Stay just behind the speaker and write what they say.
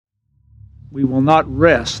We will not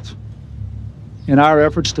rest in our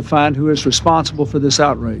efforts to find who is responsible for this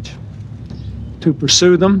outrage, to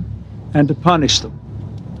pursue them, and to punish them.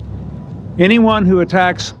 Anyone who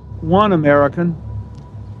attacks one American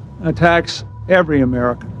attacks every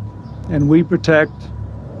American, and we protect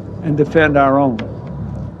and defend our own.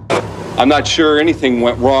 I'm not sure anything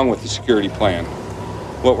went wrong with the security plan.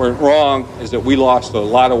 What went wrong is that we lost a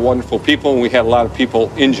lot of wonderful people and we had a lot of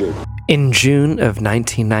people injured. In June of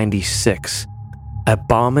 1996, a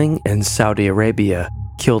bombing in Saudi Arabia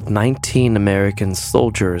killed 19 American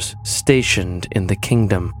soldiers stationed in the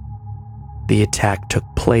kingdom. The attack took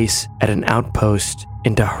place at an outpost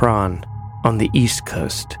in Tehran on the East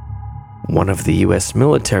Coast, one of the U.S.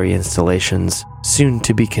 military installations soon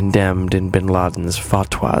to be condemned in bin Laden's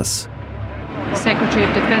fatwas. Secretary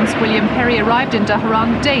of Defense William Perry arrived in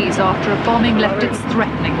Tehran days after a bombing left its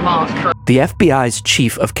threatening mark. The FBI's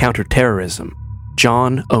chief of counterterrorism,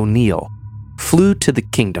 John O'Neill, flew to the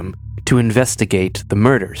kingdom to investigate the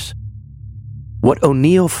murders. What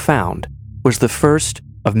O'Neill found was the first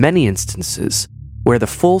of many instances where the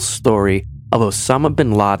full story of Osama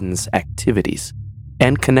bin Laden's activities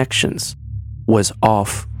and connections was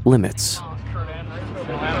off limits.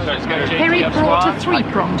 Perry brought a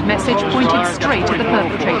three-pronged message pointed straight at the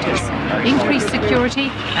perpetrators: increased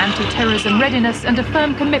security, anti-terrorism readiness, and a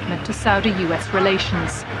firm commitment to Saudi-US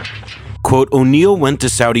relations. Quote, O'Neill went to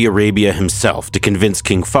Saudi Arabia himself to convince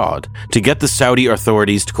King Fahd to get the Saudi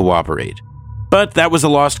authorities to cooperate. But that was a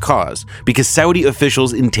lost cause because Saudi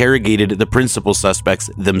officials interrogated the principal suspects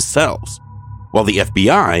themselves, while the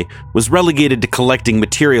FBI was relegated to collecting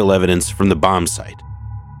material evidence from the bomb site.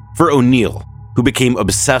 For O'Neill, who became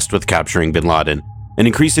obsessed with capturing bin Laden and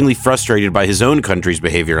increasingly frustrated by his own country's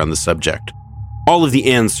behavior on the subject, all of the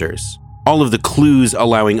answers, all of the clues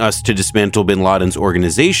allowing us to dismantle bin Laden's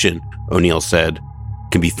organization, O'Neill said,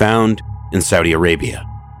 can be found in Saudi Arabia.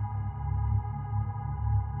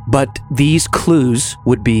 But these clues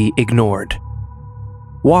would be ignored.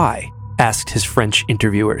 Why? Asked his French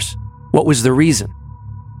interviewers. What was the reason?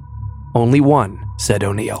 Only one, said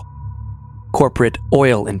O'Neill. Corporate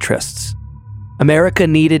oil interests. America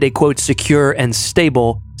needed a, quote, secure and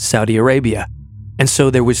stable Saudi Arabia, and so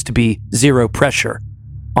there was to be zero pressure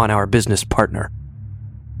on our business partner.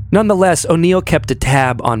 Nonetheless, O'Neill kept a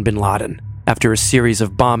tab on bin Laden after a series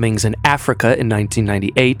of bombings in Africa in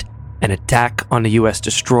 1998, an attack on a U.S.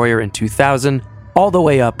 destroyer in 2000, all the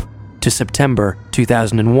way up to September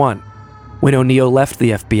 2001, when O'Neill left the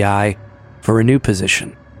FBI for a new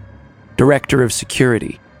position, Director of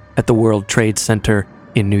Security at the World Trade Center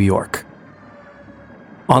in New York.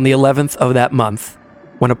 On the 11th of that month,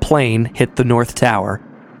 when a plane hit the North Tower,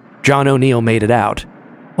 John O'Neill made it out,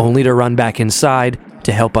 only to run back inside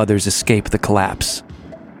to help others escape the collapse.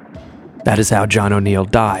 That is how John O'Neill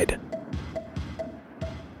died.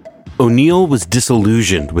 O'Neill was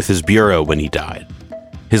disillusioned with his bureau when he died.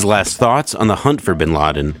 His last thoughts on the hunt for bin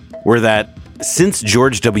Laden were that, since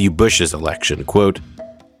George W. Bush's election, quote,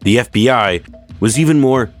 the FBI was even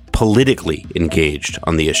more politically engaged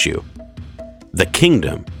on the issue. The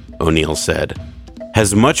kingdom, O'Neill said,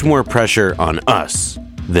 has much more pressure on us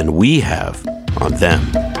than we have on them.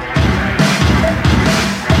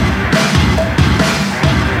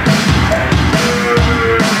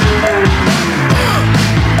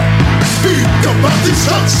 Speak about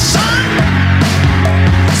destruction.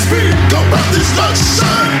 Speak about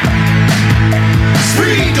destruction.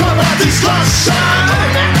 Speak about destruction.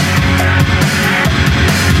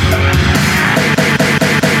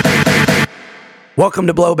 Welcome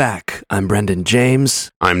to Blowback. I'm Brendan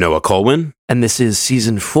James. I'm Noah Colwin. And this is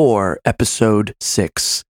Season 4, Episode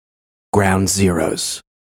 6, Ground Zeroes.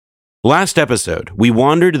 Last episode, we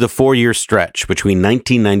wandered the 4-year stretch between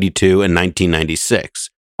 1992 and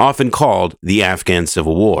 1996, often called the Afghan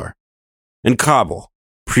Civil War. And Kabul,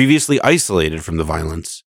 previously isolated from the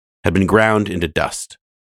violence, had been ground into dust.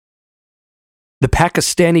 The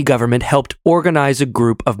Pakistani government helped organize a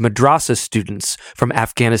group of madrasa students from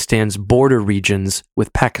Afghanistan's border regions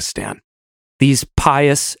with Pakistan. These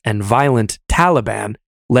pious and violent Taliban,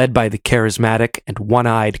 led by the charismatic and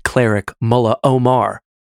one-eyed cleric Mullah Omar,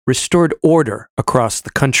 restored order across the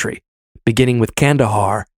country, beginning with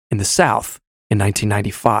Kandahar in the south in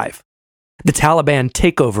 1995. The Taliban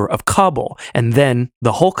takeover of Kabul and then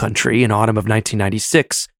the whole country in autumn of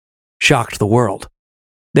 1996 shocked the world.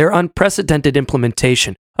 Their unprecedented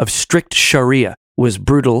implementation of strict Sharia was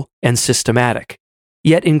brutal and systematic.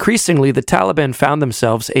 Yet increasingly, the Taliban found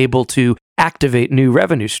themselves able to activate new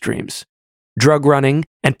revenue streams. Drug running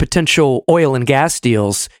and potential oil and gas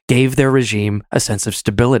deals gave their regime a sense of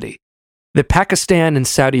stability. That Pakistan and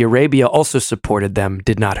Saudi Arabia also supported them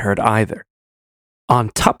did not hurt either. On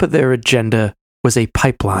top of their agenda was a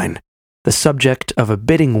pipeline, the subject of a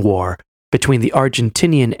bidding war between the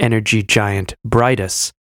Argentinian energy giant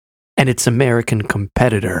Bridas and its American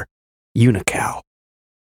competitor, Unocal.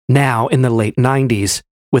 Now, in the late 90s,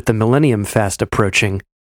 with the millennium fast approaching,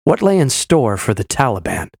 what lay in store for the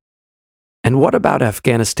Taliban? And what about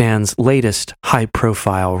Afghanistan's latest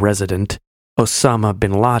high-profile resident, Osama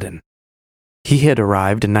bin Laden? He had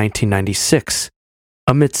arrived in 1996,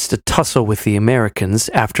 amidst a tussle with the Americans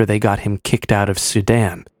after they got him kicked out of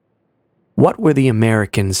Sudan. What were the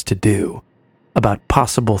Americans to do about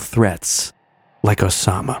possible threats like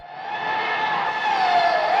Osama?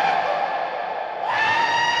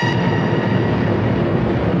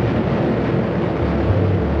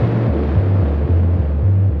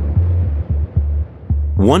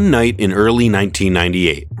 One night in early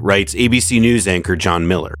 1998, writes ABC News anchor John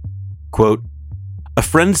Miller, quote, "A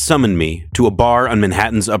friend summoned me to a bar on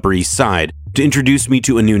Manhattan's Upper East Side to introduce me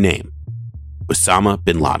to a new name, Osama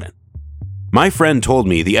bin Laden. My friend told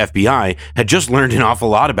me the FBI had just learned an awful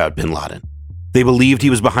lot about bin Laden. They believed he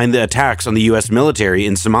was behind the attacks on the US military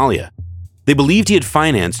in Somalia. They believed he had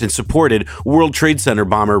financed and supported World Trade Center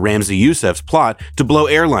bomber Ramzi Youssef's plot to blow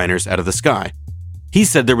airliners out of the sky. He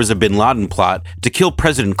said there was a bin Laden plot to kill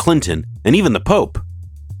President Clinton and even the Pope."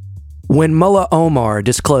 When Mullah Omar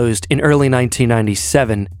disclosed in early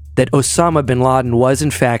 1997 that Osama bin Laden was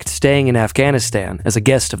in fact staying in Afghanistan as a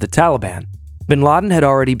guest of the Taliban, bin Laden had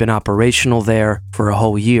already been operational there for a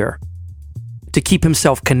whole year. To keep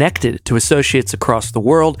himself connected to associates across the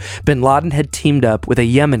world, bin Laden had teamed up with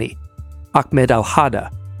a Yemeni, Ahmed al-Hada,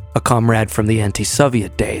 a comrade from the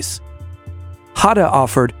anti-Soviet days. Hada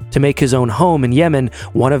offered to make his own home in Yemen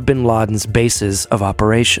one of bin Laden's bases of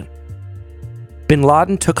operation. Bin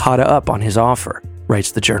Laden took Hada up on his offer,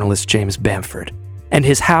 writes the journalist James Bamford, and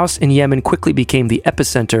his house in Yemen quickly became the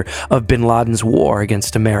epicenter of bin Laden's war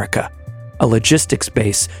against America, a logistics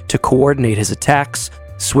base to coordinate his attacks,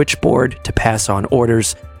 switchboard to pass on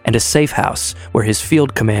orders, and a safe house where his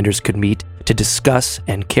field commanders could meet to discuss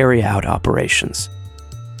and carry out operations.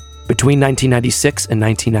 Between 1996 and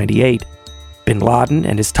 1998, bin Laden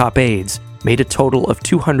and his top aides made a total of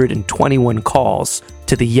 221 calls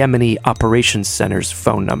to the Yemeni Operations Center's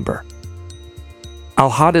phone number.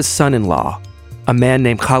 Al-Hada's son-in-law, a man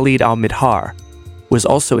named Khalid al-Midhar, was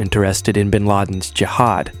also interested in bin Laden's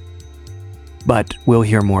jihad. But we'll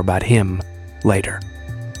hear more about him later.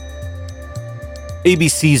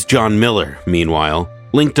 ABC's John Miller, meanwhile,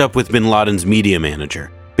 linked up with bin Laden's media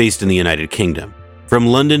manager, based in the United Kingdom. From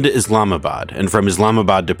London to Islamabad and from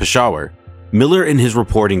Islamabad to Peshawar, Miller and his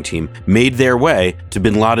reporting team made their way to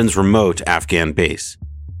bin Laden's remote Afghan base.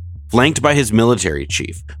 Flanked by his military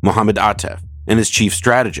chief, Mohammed Atef, and his chief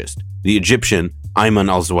strategist, the Egyptian Ayman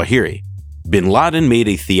al-Zawahiri, bin Laden made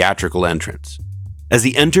a theatrical entrance. As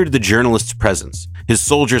he entered the journalist's presence, his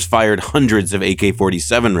soldiers fired hundreds of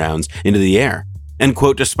AK-47 rounds into the air, and,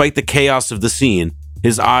 quote, "Despite the chaos of the scene,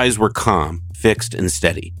 his eyes were calm, fixed, and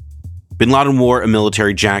steady." Bin Laden wore a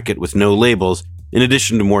military jacket with no labels, in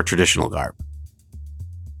addition to more traditional garb.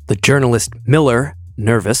 The journalist Miller,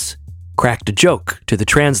 nervous, cracked a joke to the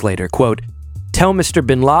translator, quote, "Tell Mr.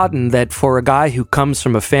 bin Laden that for a guy who comes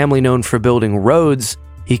from a family known for building roads,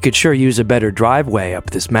 he could sure use a better driveway up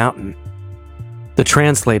this mountain." The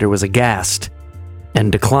translator was aghast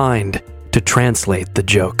and declined to translate the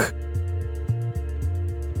joke.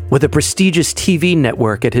 With a prestigious TV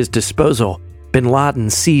network at his disposal, bin Laden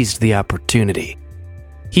seized the opportunity.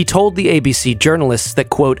 He told the ABC journalists that,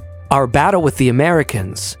 quote, "Our battle with the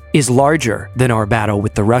Americans is larger than our battle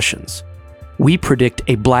with the Russians. We predict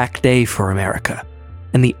a black day for America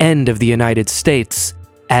and the end of the United States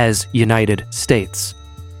as United States,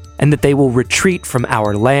 and that they will retreat from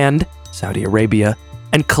our land, Saudi Arabia,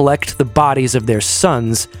 and collect the bodies of their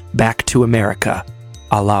sons back to America,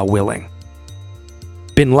 Allah willing."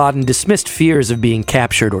 Bin Laden dismissed fears of being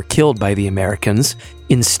captured or killed by the Americans,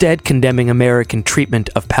 instead condemning American treatment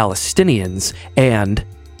of Palestinians and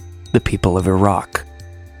the people of Iraq.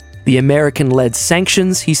 The American-led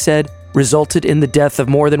sanctions, he said, resulted in the death of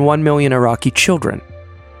more than 1 million Iraqi children.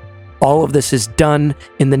 All of this is done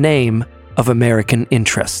in the name of American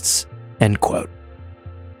interests, end quote.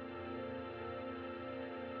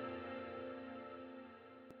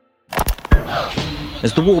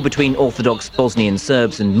 As the war between Orthodox Bosnian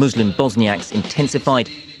Serbs and Muslim Bosniaks intensified,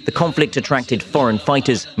 the conflict attracted foreign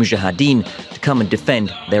fighters, Mujahideen, to come and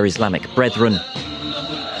defend their Islamic brethren.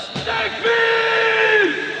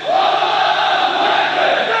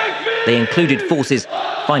 They included forces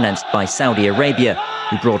financed by Saudi Arabia,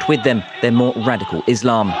 who brought with them their more radical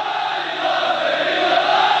Islam.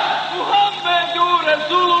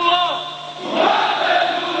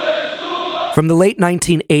 From the late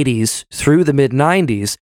 1980s through the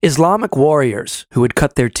mid-90s, Islamic warriors who had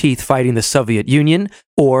cut their teeth fighting the Soviet Union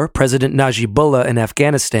or President Najibullah in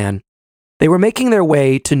Afghanistan, they were making their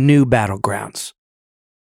way to new battlegrounds.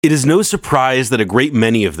 It is no surprise that a great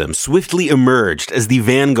many of them swiftly emerged as the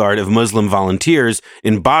vanguard of Muslim volunteers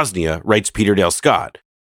in Bosnia, writes Peter Dale Scott.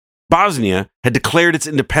 Bosnia had declared its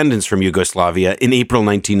independence from Yugoslavia in April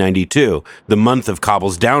 1992, the month of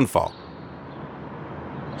Kabul's downfall.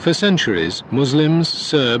 For centuries, Muslims,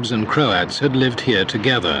 Serbs, and Croats had lived here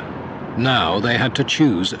together. Now they had to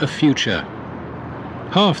choose a future.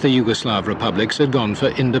 Half the Yugoslav republics had gone for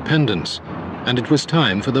independence, and it was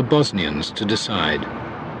time for the Bosnians to decide.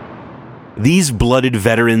 These blooded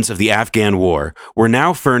veterans of the Afghan war were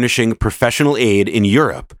now furnishing professional aid in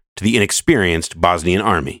Europe to the inexperienced Bosnian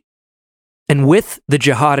army. And with the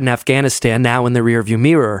jihad in Afghanistan now in the rearview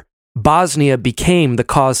mirror, Bosnia became the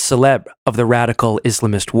cause célèbre of the radical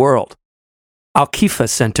Islamist world. Al-Qifa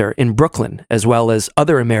Center in Brooklyn, as well as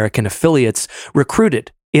other American affiliates,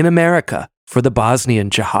 recruited in America for the Bosnian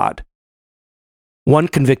jihad. One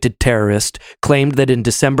convicted terrorist claimed that in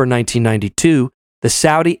December 1992, the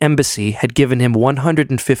Saudi embassy had given him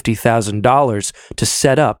 $150,000 to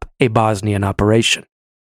set up a Bosnian operation.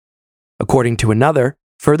 According to another,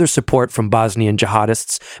 further support from Bosnian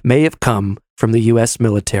jihadists may have come from the U.S.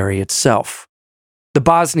 military itself. The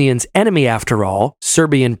Bosnians' enemy, after all,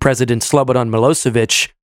 Serbian President Slobodan Milosevic,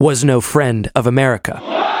 was no friend of America.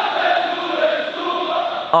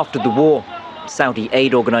 After the war, Saudi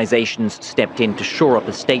aid organizations stepped in to shore up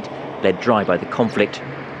a state led dry by the conflict.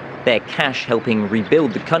 Their cash helping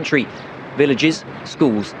rebuild the country, villages,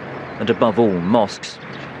 schools, and above all, mosques.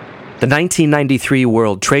 The 1993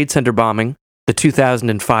 World Trade Center bombing, the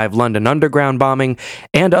 2005 London Underground bombing,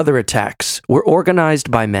 and other attacks were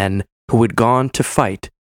organized by men who had gone to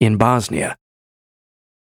fight in Bosnia.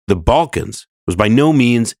 The Balkans was by no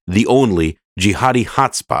means the only jihadi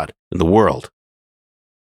hotspot in the world.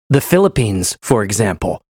 The Philippines, for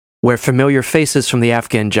example, where familiar faces from the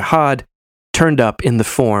Afghan jihad turned up in the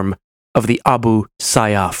form of the Abu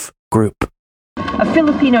Sayyaf group. A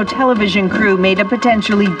Filipino television crew made a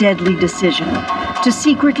potentially deadly decision to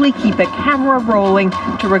secretly keep a camera rolling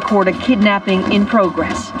to record a kidnapping in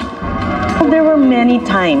progress. There were many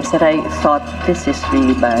times that I thought, this is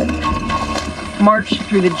really bad. Marched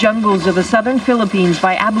through the jungles of the southern Philippines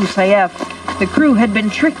by Abu Sayyaf, the crew had been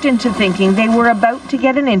tricked into thinking they were about to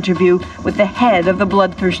get an interview with the head of the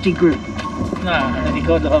bloodthirsty group.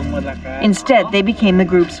 Instead, they became the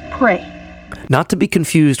group's prey. Not to be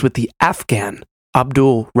confused with the Afghan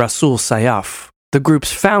Abdul Rasul Sayyaf, the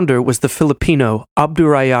group's founder was the Filipino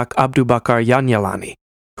Abdurayak Abdubakar Yanyalani,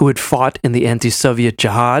 who had fought in the anti-Soviet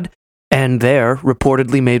jihad and there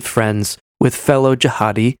reportedly made friends with fellow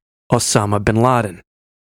jihadi Osama bin Laden.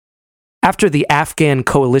 After the Afghan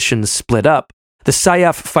coalition split up, the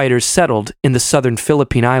Sayyaf fighters settled in the southern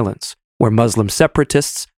Philippine Islands, where Muslim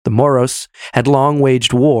separatists, the Moros, had long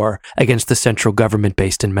waged war against the central government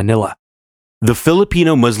based in Manila. The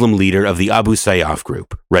Filipino Muslim leader of the Abu Sayyaf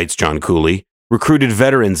group, writes John Cooley, recruited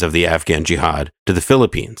veterans of the Afghan jihad to the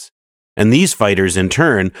Philippines. And these fighters, in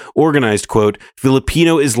turn, organized, quote,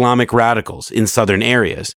 Filipino Islamic radicals in southern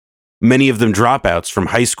areas, many of them dropouts from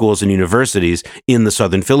high schools and universities in the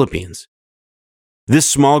southern Philippines. This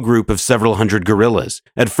small group of several hundred guerrillas,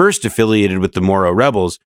 at first affiliated with the Moro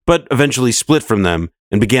rebels, but eventually split from them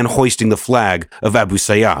and began hoisting the flag of Abu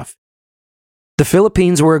Sayyaf. The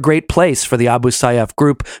Philippines were a great place for the Abu Sayyaf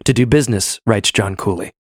group to do business, writes John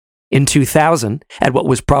Cooley. In 2000, at what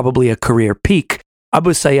was probably a career peak,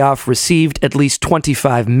 Abu Sayyaf received at least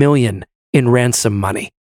 $25 million in ransom money.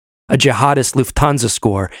 A jihadist Lufthansa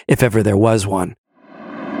score, if ever there was one.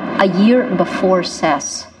 A year before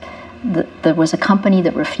CES, there was a company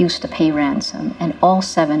that refused to pay ransom, and all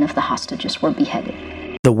 7 of the hostages were beheaded.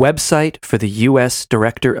 The website for the U.S.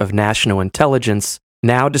 Director of National Intelligence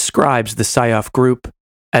now describes the Sayyaf group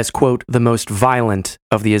as, quote, the most violent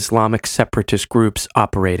of the Islamic separatist groups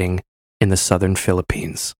operating in the southern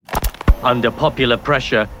Philippines. Under popular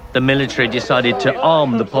pressure, the military decided to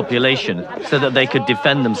arm the population so that they could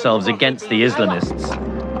defend themselves against the Islamists.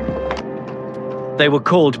 They were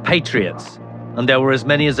called patriots, and there were as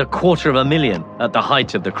many as 250,000 at the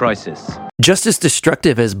height of the crisis. Just as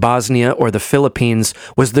destructive as Bosnia or the Philippines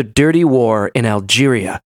was the dirty war in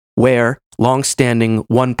Algeria, where long-standing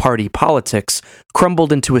one-party politics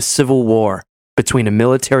crumbled into a civil war between a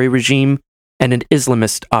military regime and an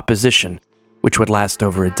Islamist opposition, which would last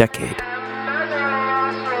over a decade.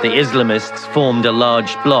 The Islamists formed a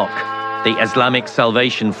large bloc, the Islamic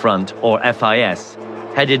Salvation Front, or FIS,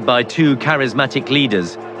 headed by 2 charismatic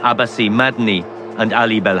leaders, Abbasi Madni and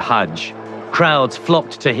Ali Belhaj. Crowds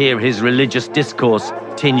flocked to hear his religious discourse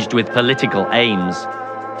tinged with political aims.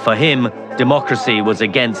 For him, democracy was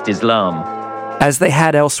against Islam. As they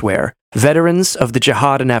had elsewhere, veterans of the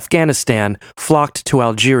jihad in Afghanistan flocked to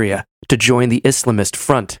Algeria to join the Islamist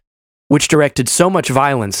front, which directed so much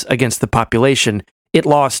violence against the population it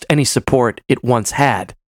lost any support it once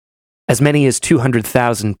had. As many as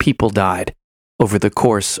 200,000 people died over the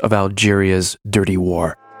course of Algeria's dirty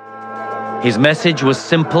war. His message was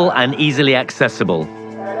simple and easily accessible,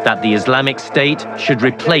 that the Islamic State should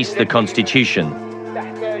replace the constitution.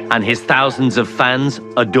 And his thousands of fans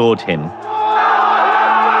adored him.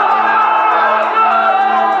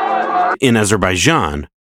 In Azerbaijan,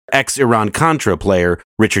 ex-Iran-Contra player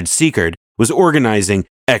Richard Sieckert was organizing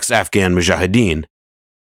ex-Afghan Mujahideen.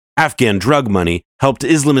 Afghan drug money helped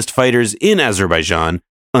Islamist fighters in Azerbaijan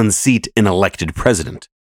unseat an elected president.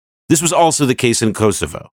 This was also the case in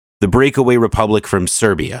Kosovo, the breakaway republic from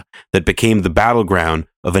Serbia that became the battleground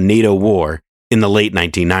of a NATO war in the late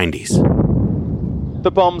 1990s.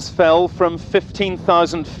 The bombs fell from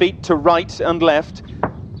 15,000 feet to right and left.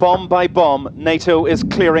 Bomb by bomb, NATO is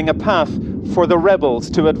clearing a path for the rebels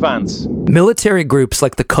to advance. Military groups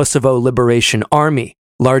like the Kosovo Liberation Army,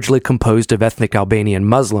 largely composed of ethnic Albanian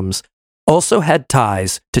Muslims, also had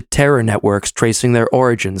ties to terror networks tracing their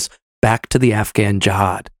origins back to the Afghan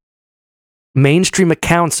jihad. Mainstream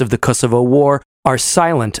accounts of the Kosovo War are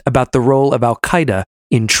silent about the role of al-Qaeda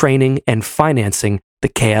in training and financing the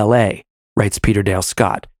KLA, writes Peter Dale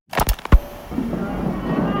Scott.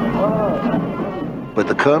 But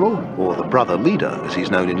the colonel, or the brother leader as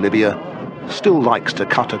he's known in Libya, still likes to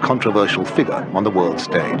cut a controversial figure on the world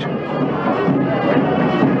stage.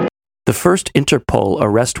 The first Interpol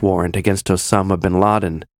arrest warrant against Osama bin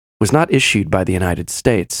Laden was not issued by the United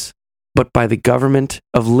States, but by the government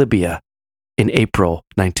of Libya in April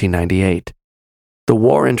 1998. The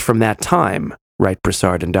warrant from that time, write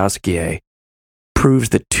Broussard and Dasquier, proves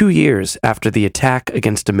that 2 years after the attack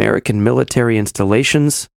against American military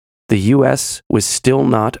installations, the U.S. was still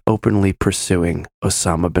not openly pursuing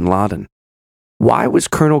Osama bin Laden. Why was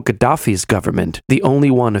Colonel Gaddafi's government the only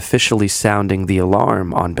one officially sounding the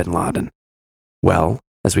alarm on bin Laden? Well,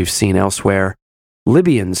 as we've seen elsewhere,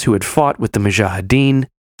 Libyans who had fought with the Mujahideen,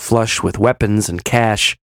 flush with weapons and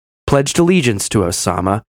cash, pledged allegiance to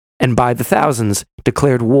Osama and by the thousands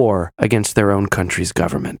declared war against their own country's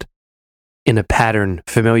government. In a pattern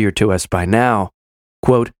familiar to us by now,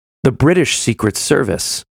 quote, the British Secret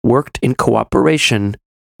Service worked in cooperation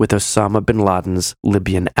with Osama bin Laden's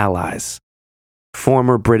Libyan allies.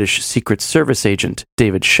 Former British Secret Service agent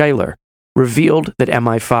David Shayler revealed that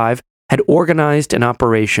MI5 had organized an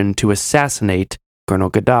operation to assassinate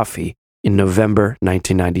Colonel Gaddafi in November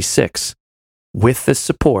 1996, with the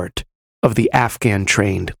support of the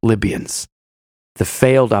Afghan-trained Libyans. The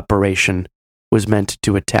failed operation was meant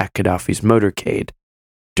to attack Gaddafi's motorcade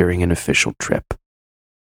during an official trip.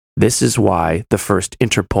 This is why the first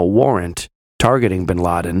Interpol warrant targeting bin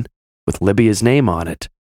Laden, with Libya's name on it,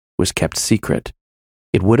 was kept secret.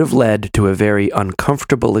 It would have led to a very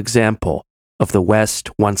uncomfortable example of the West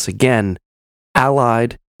once again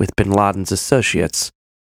allied with bin Laden's associates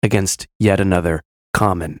against yet another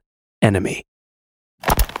common enemy.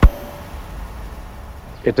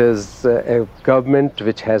 It is a government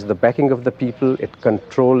which has the backing of the people. It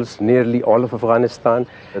controls nearly all of Afghanistan.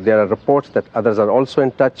 There are reports that others are also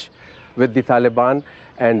in touch with the Taliban,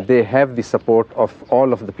 and they have the support of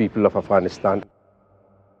all of the people of Afghanistan.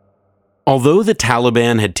 Although the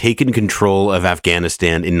Taliban had taken control of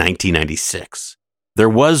Afghanistan in 1996, there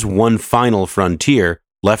was one final frontier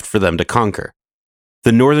left for them to conquer: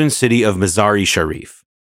 the northern city of Mazar-e-Sharif,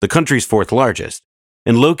 the country's fourth largest,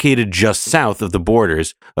 and located just south of the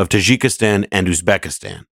borders of Tajikistan and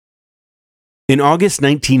Uzbekistan. In August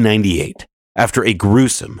 1998, after a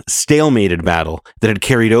gruesome, stalemated battle that had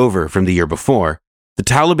carried over from the year before, the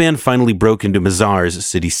Taliban finally broke into Mazar's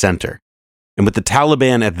city center. And with the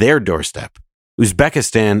Taliban at their doorstep,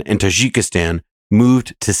 Uzbekistan and Tajikistan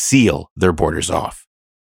moved to seal their borders off.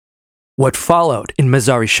 What followed in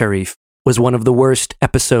Mazar-e-Sharif was one of the worst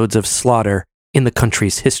episodes of slaughter in the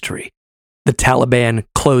country's history. The Taliban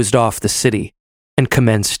closed off the city and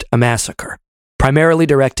commenced a massacre, primarily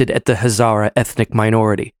directed at the Hazara ethnic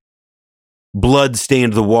minority. Blood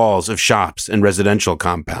stained the walls of shops and residential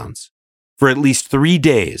compounds. For at least 3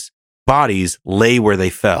 days, bodies lay where they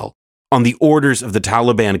fell, on the orders of the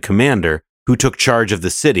Taliban commander who took charge of the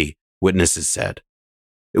city, witnesses said.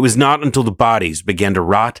 It was not until the bodies began to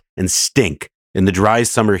rot and stink in the dry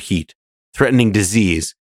summer heat, threatening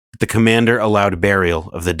disease, that the commander allowed burial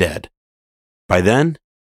of the dead. By then,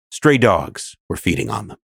 stray dogs were feeding on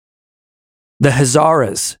them. The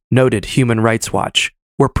Hazaras, noted Human Rights Watch,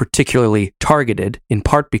 were particularly targeted, in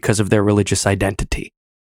part because of their religious identity.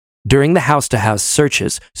 During the house-to-house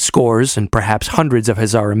searches, scores and perhaps hundreds of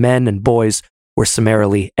Hazara men and boys were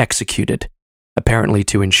summarily executed, apparently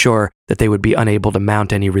to ensure that they would be unable to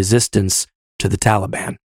mount any resistance to the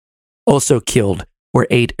Taliban. Also killed were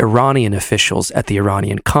 8 Iranian officials at the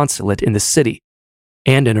Iranian consulate in the city,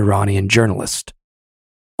 and an Iranian journalist.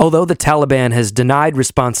 Although the Taliban has denied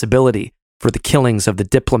responsibility for the killings of the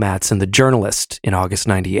diplomats and the journalist in August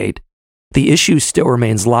 98, the issue still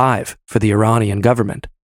remains live for the Iranian government.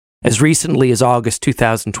 As recently as August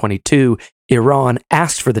 2022, Iran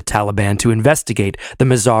asked for the Taliban to investigate the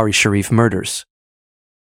Mazar-e-Sharif murders.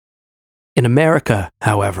 In America,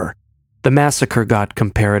 however, the massacre got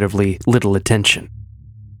comparatively little attention.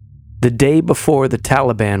 The day before the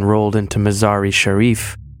Taliban rolled into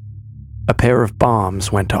Mazar-e-Sharif, a pair of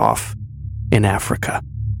bombs went off in Africa.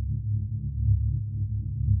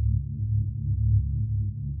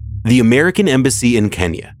 The American embassy in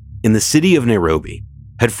Kenya, in the city of Nairobi,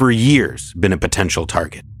 had for years been a potential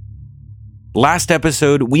target. Last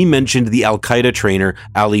episode, we mentioned the Al-Qaeda trainer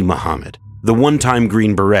Ali Muhammad, the one-time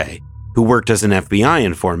Green Beret, who worked as an FBI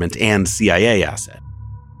informant and CIA asset.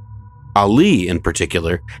 Ali, in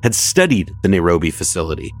particular, had studied the Nairobi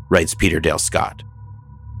facility, writes Peter Dale Scott.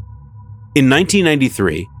 In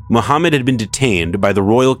 1993, Muhammad had been detained by the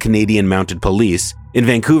Royal Canadian Mounted Police in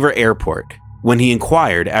Vancouver Airport when he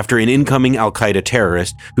inquired after an incoming Al-Qaeda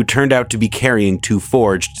terrorist who turned out to be carrying 2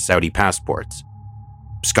 forged Saudi passports.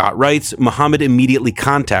 Scott writes, Muhammad immediately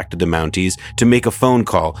contacted the Mounties to make a phone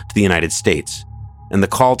call to the United States, and the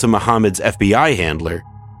call to Muhammad's FBI handler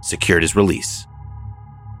secured his release.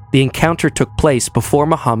 The encounter took place before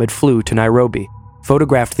Muhammad flew to Nairobi,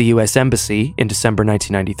 photographed the U.S. Embassy in December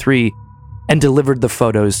 1993, and delivered the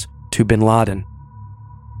photos to bin Laden.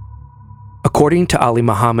 According to Ali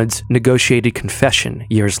Muhammad's negotiated confession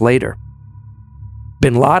years later,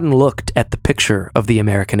 bin Laden looked at the picture of the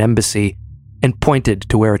American embassy and pointed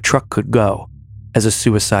to where a truck could go as a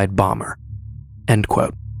suicide bomber. End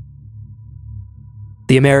quote.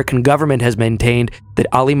 The American government has maintained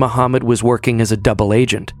that Ali Muhammad was working as a double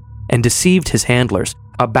agent and deceived his handlers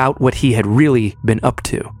about what he had really been up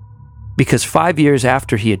to, because 5 years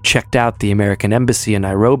after he had checked out the American embassy in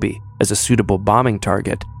Nairobi as a suitable bombing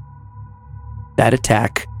target, that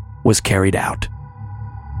attack was carried out.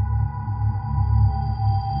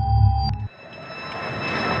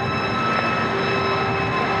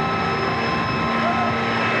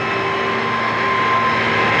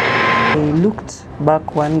 I looked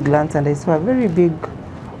back one glance and I saw a very big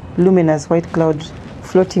luminous white cloud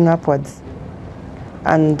floating upwards.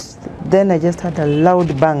 And then I just had a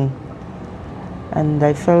loud bang. And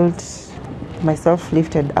I felt myself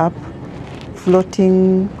lifted up,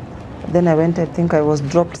 floating. Then I think I was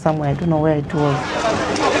dropped somewhere. I don't know where it was.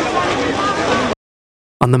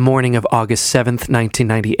 On the morning of August 7th,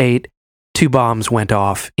 1998, 2 bombs went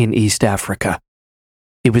off in East Africa.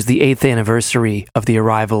 It was the 8th anniversary of the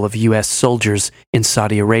arrival of U.S. soldiers in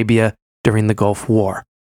Saudi Arabia during the Gulf War.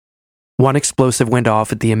 One explosive went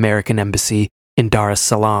off at the American embassy in Dar es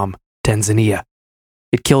Salaam, Tanzania.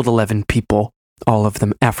 It killed 11 people, all of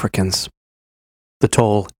them Africans. The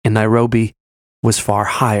toll in Nairobi was far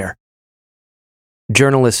higher.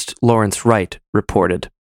 Journalist Lawrence Wright reported,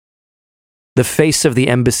 "The face of the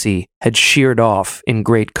embassy had sheared off in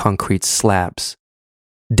great concrete slabs.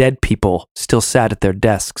 Dead people still sat at their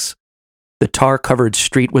desks. The tar-covered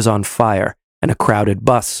street was on fire, and a crowded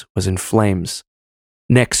bus was in flames.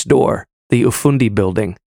 Next door, the Ufundi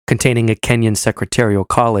building, containing a Kenyan secretarial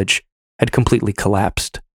college, had completely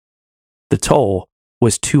collapsed. The toll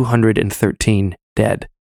was 213 dead.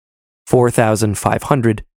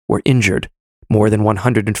 4,500 were injured, more than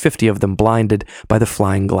 150 of them blinded by the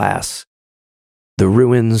flying glass. The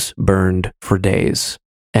ruins burned for days."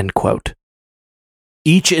 End quote.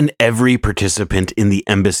 Each and every participant in the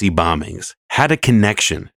embassy bombings had a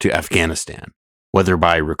connection to Afghanistan, whether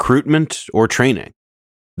by recruitment or training.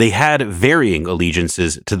 They had varying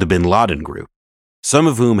allegiances to the bin Laden group, some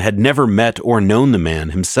of whom had never met or known the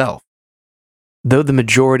man himself. Though the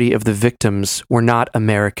majority of the victims were not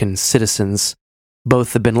American citizens,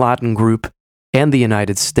 both the bin Laden group and the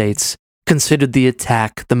United States considered the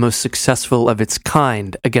attack the most successful of its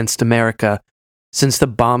kind against America since the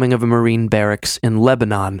bombing of a Marine barracks in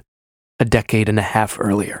Lebanon a decade and a half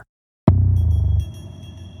earlier.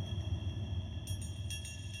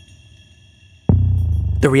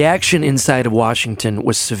 The reaction inside of Washington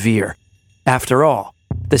was severe. After all,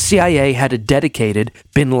 the CIA had a dedicated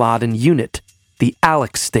bin Laden unit, the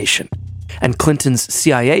Alex Station, and Clinton's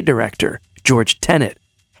CIA director, George Tenet,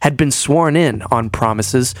 had been sworn in on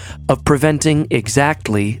promises of preventing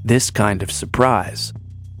exactly this kind of surprise.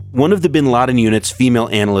 One of the bin Laden unit's female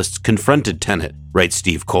analysts confronted Tenet, writes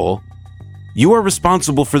Steve Cole. You are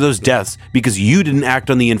responsible for those deaths because you didn't act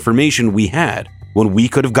on the information we had when we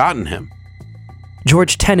could have gotten him.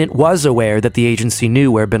 George Tenet was aware that the agency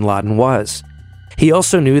knew where bin Laden was. He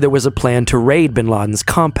also knew there was a plan to raid bin Laden's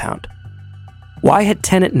compound. Why had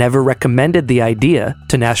Tenet never recommended the idea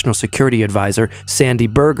to National Security Advisor Sandy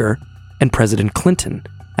Berger and President Clinton,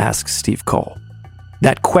 asks Steve Cole.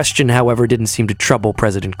 That question, however, didn't seem to trouble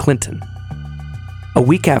President Clinton. A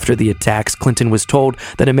week after the attacks, Clinton was told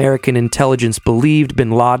that American intelligence believed bin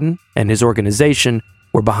Laden and his organization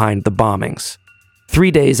were behind the bombings. 3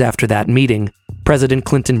 days after that meeting, President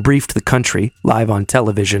Clinton briefed the country, live on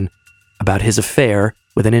television, about his affair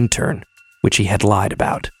with an intern, which he had lied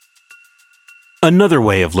about. Another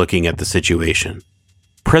way of looking at the situation.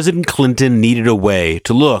 President Clinton needed a way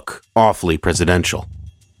to look awfully presidential.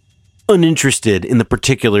 Uninterested in the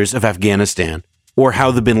particulars of Afghanistan or how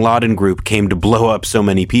the bin Laden group came to blow up so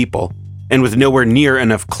many people, and with nowhere near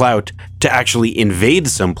enough clout to actually invade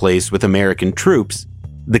someplace with American troops,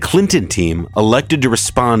 the Clinton team elected to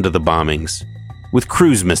respond to the bombings with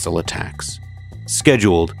cruise missile attacks,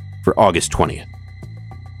 scheduled for August 20th.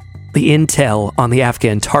 The intel on the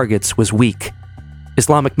Afghan targets was weak.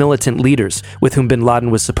 Islamic militant leaders with whom bin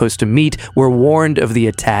Laden was supposed to meet were warned of the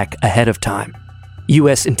attack ahead of time.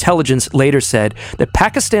 U.S. intelligence later said that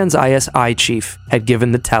Pakistan's ISI chief had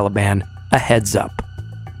given the Taliban a heads up.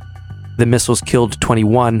 The missiles killed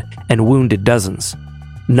 21 and wounded dozens,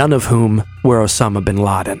 none of whom were Osama bin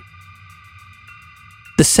Laden.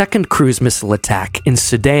 The second cruise missile attack in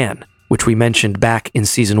Sudan, which we mentioned back in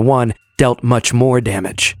Season 1, dealt much more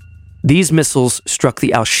damage. These missiles struck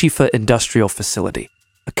the Al-Shifa industrial facility,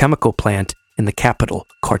 a chemical plant in the capital,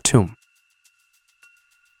 Khartoum.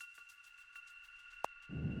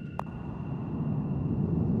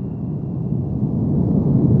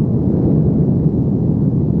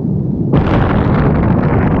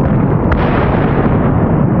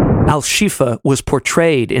 Al-Shifa was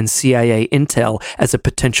portrayed in CIA intel as a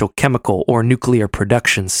potential chemical or nuclear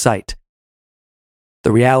production site.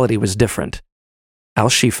 The reality was different.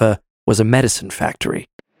 Al-Shifa was a medicine factory.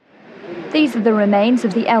 These are the remains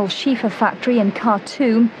of the Al-Shifa factory in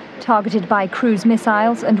Khartoum, targeted by cruise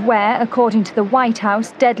missiles and where, according to the White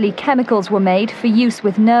House, deadly chemicals were made for use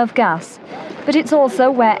with nerve gas. But it's also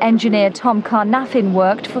where engineer Tom Carnafin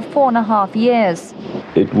worked for 4.5 years.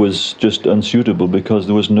 It was just unsuitable because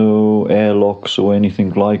there was no airlocks or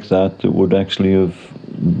anything like that that would actually have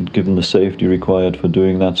given the safety required for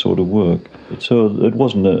doing that sort of work. So it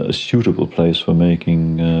wasn't a suitable place for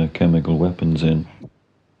making chemical weapons in.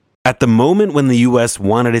 At the moment when the U.S.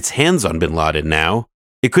 wanted its hands on bin Laden now,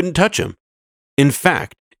 it couldn't touch him. In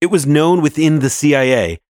fact, it was known within the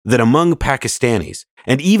CIA that among Pakistanis,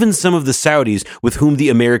 and even some of the Saudis with whom the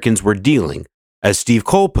Americans were dealing, as Steve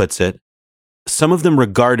Cole puts it, some of them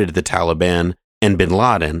regarded the Taliban and bin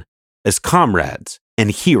Laden as comrades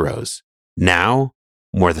and heroes, now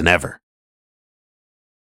more than ever.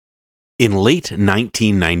 In late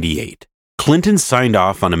 1998, Clinton signed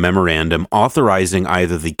off on a memorandum authorizing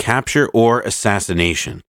either the capture or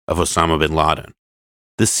assassination of Osama bin Laden.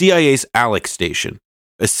 The CIA's Alex station,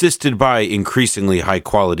 assisted by increasingly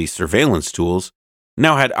high-quality surveillance tools,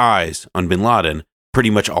 now had eyes on bin Laden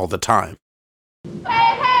pretty much all the time. Hey,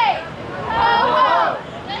 hey! Ho, ho!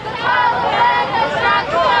 The Taliban has got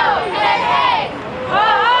to go! Hey, hey! Ho,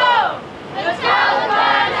 ho! The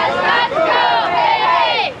Taliban has got to go! Hey,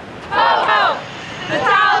 hey! Ho, ho! The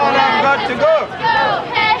Taliban has got to go!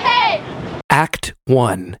 Hey, hey! Act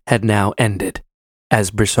 1 had now ended,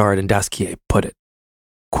 as Broussard and Dasquier put it.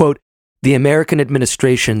 Quote, the American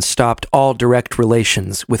administration stopped all direct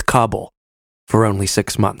relations with Kabul for only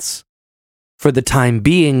 6 months. For the time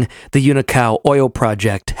being, the Unocal oil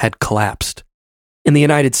project had collapsed. In the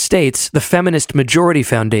United States, the Feminist Majority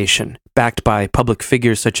Foundation, backed by public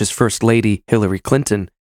figures such as First Lady Hillary Clinton,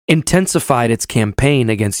 intensified its campaign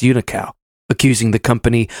against Unocal, accusing the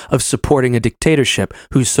company of supporting a dictatorship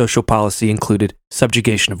whose social policy included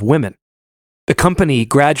subjugation of women. The company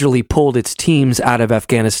gradually pulled its teams out of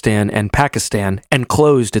Afghanistan and Pakistan and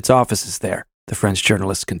closed its offices there, the French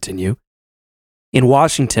journalists continue. In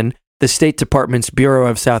Washington, the State Department's Bureau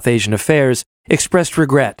of South Asian Affairs expressed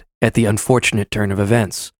regret at the unfortunate turn of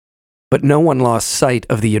events. But no one lost sight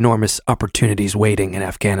of the enormous opportunities waiting in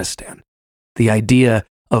Afghanistan. The idea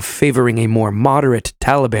of favoring a more moderate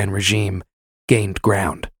Taliban regime gained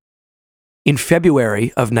ground. In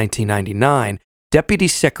February of 1999, Deputy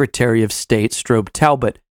Secretary of State Strobe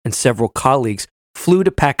Talbot and several colleagues flew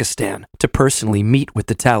to Pakistan to personally meet with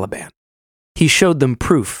the Taliban. He showed them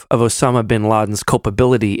proof of Osama bin Laden's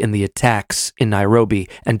culpability in the attacks in Nairobi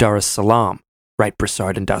and Dar es Salaam, write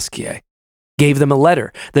Broussard and Dasquier, gave them a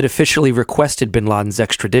letter that officially requested bin Laden's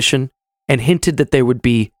extradition, and hinted that there would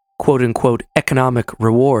be quote-unquote economic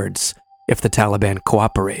rewards if the Taliban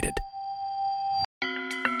cooperated.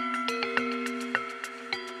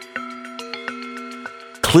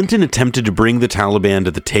 Clinton attempted to bring the Taliban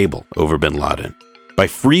to the table over bin Laden by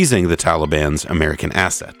freezing the Taliban's American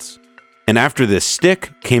assets. And after this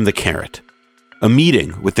stick came the carrot, a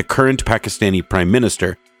meeting with the current Pakistani Prime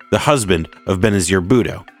Minister, the husband of Benazir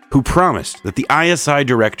Bhutto, who promised that the ISI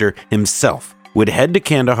director himself would head to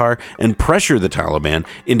Kandahar and pressure the Taliban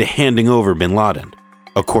into handing over bin Laden,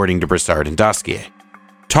 according to Broussard and Dasquier.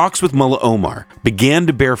 Talks with Mullah Omar began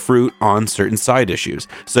to bear fruit on certain side issues,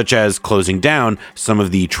 such as closing down some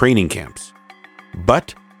of the training camps.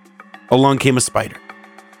 But along came a spider.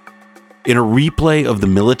 In a replay of the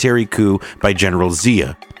military coup by General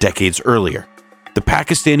Zia decades earlier, the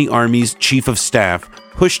Pakistani Army's chief of staff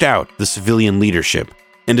pushed out the civilian leadership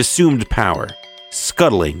and assumed power,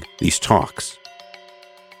 scuttling these talks.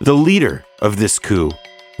 The leader of this coup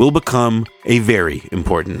will become a very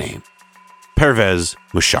important name: Pervez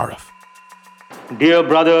Musharraf. Dear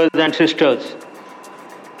brothers and sisters,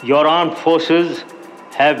 your armed forces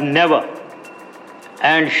have never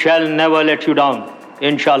and shall never let you down,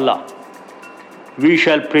 inshallah. We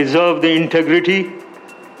shall preserve the integrity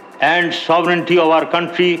and sovereignty of our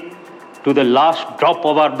country to the last drop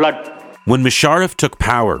of our blood. When Musharraf took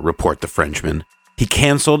power, report the Frenchmen, he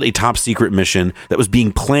canceled a top-secret mission that was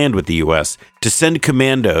being planned with the U.S. to send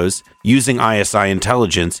commandos using ISI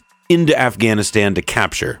intelligence into Afghanistan to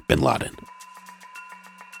capture bin Laden.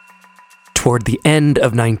 Toward the end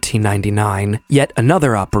of 1999, yet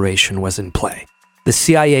another operation was in play. The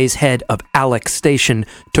CIA's head of Alec Station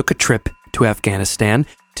took a trip to Afghanistan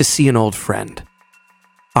to see an old friend,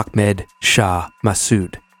 Ahmed Shah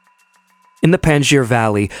Massoud. In the Panjshir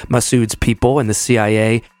Valley, Massoud's people and the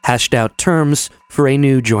CIA hashed out terms for a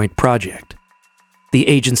new joint project. The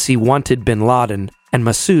agency wanted bin Laden, and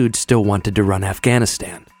Massoud still wanted to run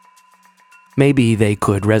Afghanistan. Maybe they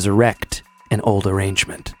could resurrect an old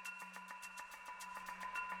arrangement.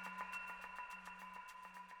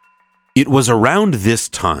 It was around this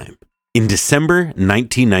time, in December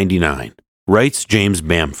 1999, writes James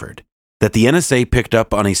Bamford, that the NSA picked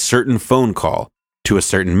up on a certain phone call to a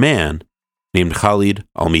certain man named Khalid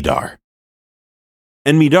al-Mihdhar.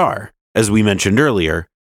 And Mihdhar, as we mentioned earlier,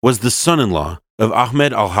 was the son-in-law of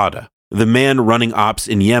Ahmed al-Hada, the man running ops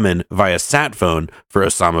in Yemen via sat phone for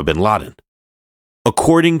Osama bin Laden.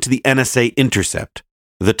 According to the NSA Intercept,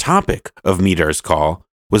 the topic of Mihdhar's call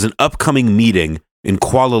was an upcoming meeting in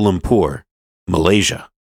Kuala Lumpur, Malaysia.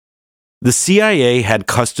 The CIA had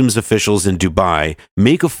customs officials in Dubai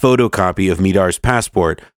make a photocopy of Mihdhar's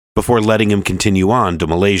passport before letting him continue on to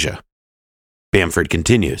Malaysia. Bamford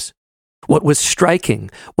continues. What was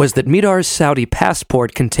striking was that Mihdhar's Saudi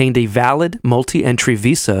passport contained a valid multi-entry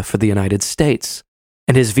visa for the United States,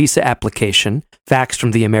 and his visa application, faxed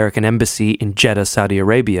from the American embassy in Jeddah, Saudi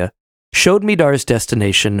Arabia, showed Mihdhar's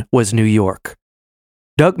destination was New York.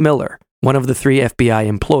 Doug Miller, one of the 3 FBI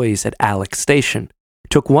employees at Alec Station,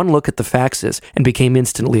 took one look at the faxes and became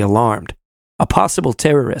instantly alarmed. A possible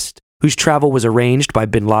terrorist, whose travel was arranged by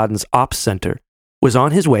bin Laden's ops center, was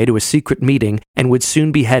on his way to a secret meeting and would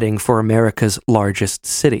soon be heading for America's largest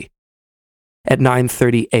city. At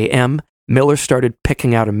 9:30 a.m., Miller started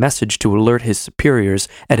picking out a message to alert his superiors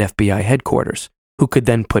at FBI headquarters, who could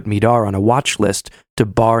then put Mihdhar on a watch list to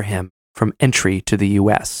bar him from entry to the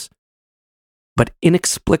U.S. But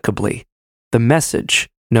inexplicably, the message,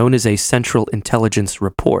 known as a Central Intelligence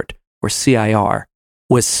Report, or CIR,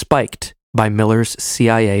 was spiked by Miller's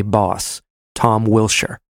CIA boss, Tom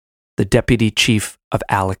Wilshire, the deputy chief of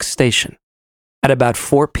Alec Station. At about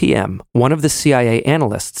 4 p.m., one of the CIA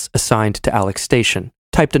analysts assigned to Alec Station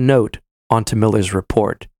typed a note onto Miller's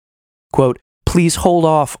report. Quote, "Please hold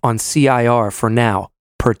off on CIR for now,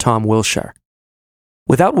 per Tom Wilshire."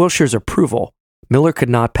 Without Wilshire's approval, Miller could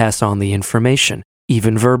not pass on the information,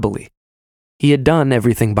 even verbally. He had done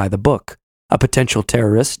everything by the book. A potential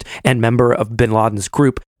terrorist and member of bin Laden's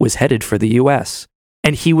group was headed for the U.S.,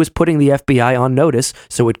 and he was putting the FBI on notice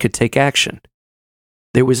so it could take action.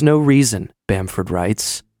 There was no reason, Bamford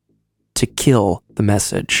writes, to kill the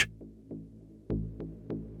message.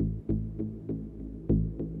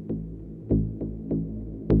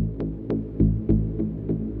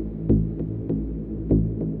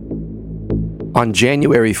 On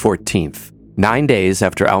January 14th, 9 days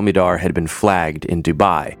after al-Mihdhar had been flagged in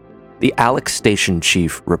Dubai, the Alec Station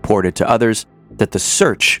chief reported to others that the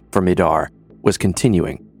search for Mihdhar was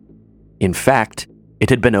continuing. In fact, it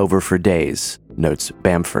had been over for days, notes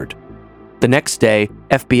Bamford. The next day,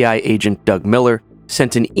 FBI agent Doug Miller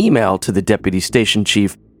sent an email to the deputy station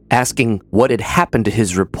chief asking what had happened to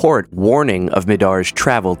his report warning of Mihdhar's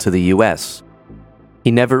travel to the U.S. He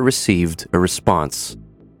never received a response.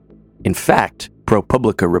 In fact,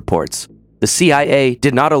 ProPublica reports, the CIA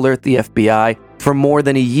did not alert the FBI for more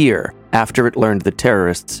than a year after it learned the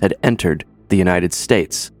terrorists had entered the United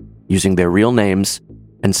States, using their real names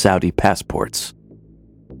and Saudi passports.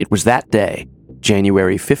 It was that day,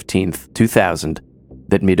 January 15th, 2000,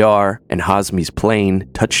 that Mihdhar and Hazmi's plane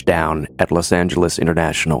touched down at Los Angeles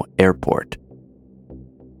International Airport.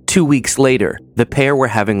 2 weeks later, the pair were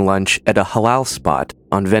having lunch at a halal spot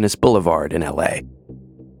on Venice Boulevard in LA.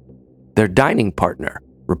 Their dining partner,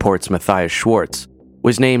 reports Matthias Schwartz,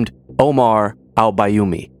 was named Omar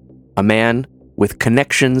al-Bayoumi, a man with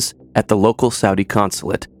connections at the local Saudi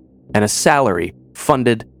consulate and a salary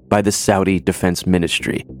funded by the Saudi Defense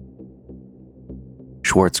Ministry.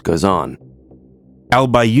 Schwartz goes on.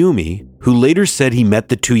 Al-Bayoumi, who later said he met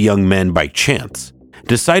the two young men by chance,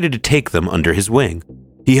 decided to take them under his wing.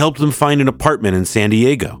 He helped them find an apartment in San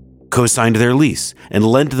Diego, co-signed their lease, and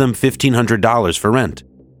lent them $1,500 for rent.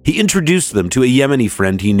 He introduced them to a Yemeni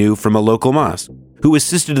friend he knew from a local mosque, who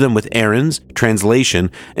assisted them with errands, translation,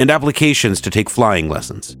 and applications to take flying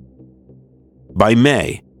lessons. By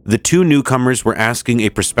May, the two newcomers were asking a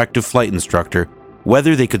prospective flight instructor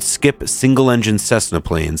whether they could skip single-engine Cessna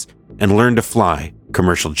planes and learn to fly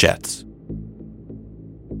commercial jets.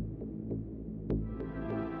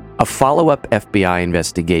 A follow-up FBI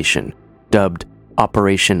investigation, dubbed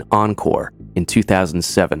Operation Encore in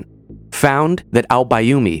 2007, found that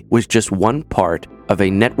al-Bayoumi was just one part of a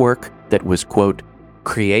network that was, quote,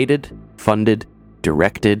 created, funded,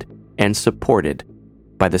 directed, and supported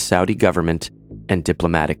by the Saudi government and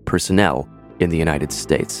diplomatic personnel in the United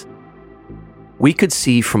States. We could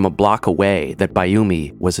see from a block away that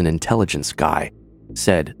Bayoumi was an intelligence guy,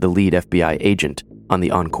 said the lead FBI agent on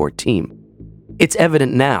the Encore team. It's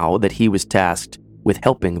evident now that he was tasked with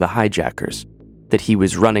helping the hijackers, that he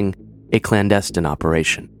was running a clandestine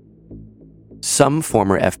operation. Some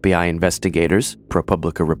former FBI investigators,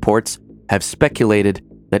 ProPublica reports, have speculated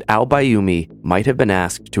that al-Bayoumi might have been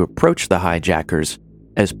asked to approach the hijackers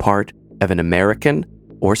as part of an American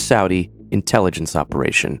or Saudi intelligence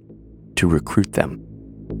operation to recruit them.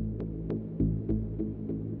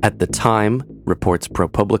 At the time, reports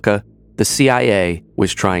ProPublica, the CIA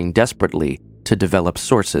was trying desperately to develop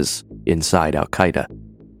sources inside al-Qaeda.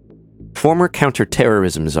 Former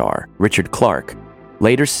counterterrorism czar Richard Clarke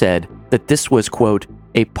later said that this was, quote,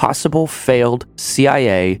 a possible failed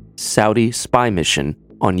CIA-Saudi spy mission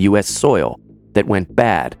on U.S. soil that went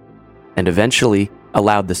bad and eventually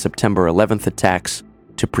allowed the September 11th attacks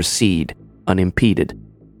to proceed unimpeded.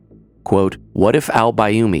 Quote, what if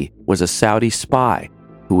al-Bayoumi was a Saudi spy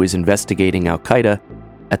who was investigating al-Qaeda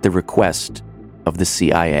at the request of the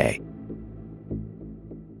CIA?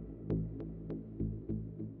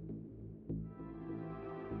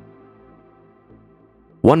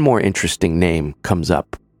 One more interesting name comes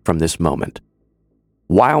up from this moment.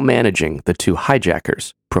 While managing the two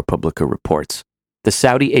hijackers, ProPublica reports, the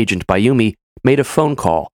Saudi agent Bayoumi made a phone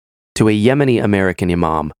call to a Yemeni-American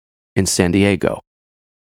imam in San Diego,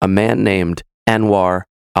 a man named Anwar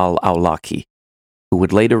al-Awlaki, who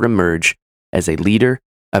would later emerge as a leader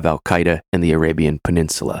of al-Qaeda in the Arabian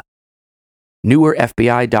Peninsula. Newer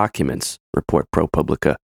FBI documents, report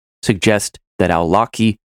ProPublica, suggest that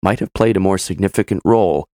al-Awlaki might have played a more significant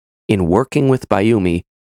role in working with Bayoumi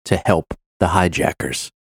to help the hijackers.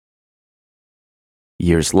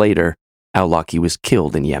 Years later, al-Awlaki was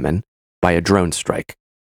killed in Yemen by a drone strike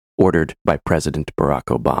ordered by President Barack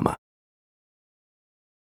Obama.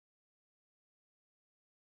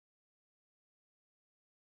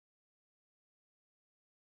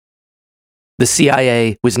 The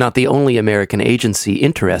CIA was not the only American agency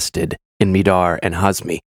interested in Mihdhar and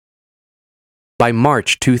Hazmi. By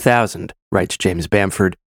March 2000, writes James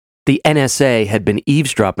Bamford, the NSA had been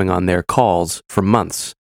eavesdropping on their calls for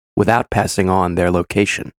months without passing on their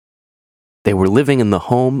location. They were living in the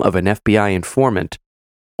home of an FBI informant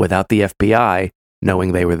without the FBI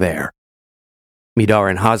knowing they were there. Mihdhar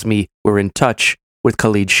and Hazmi were in touch with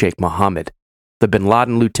Khalid Sheikh Mohammed, the bin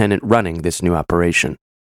Laden lieutenant running this new operation,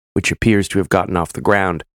 which appears to have gotten off the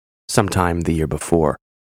ground sometime the year before.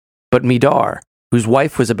 But Mihdhar, whose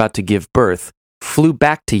wife was about to give birth, flew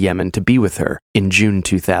back to Yemen to be with her in June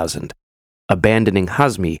 2000, abandoning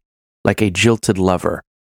Hazmi like a jilted lover,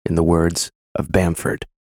 in the words of Bamford.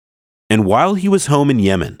 And while he was home in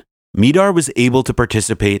Yemen, Mihdhar was able to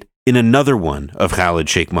participate in another one of Khalid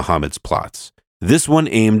Sheikh Mohammed's plots, this one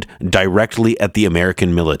aimed directly at the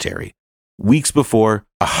American military, weeks before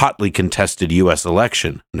a hotly contested U.S.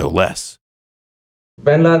 election, no less.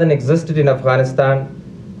 Bin Laden existed in Afghanistan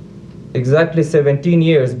exactly 17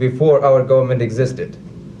 years before our government existed.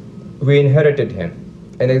 We inherited him.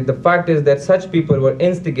 And the fact is that such people were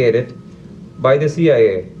instigated by the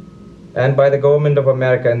CIA and by the government of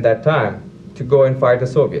America in that time to go and fight the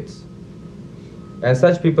Soviets. And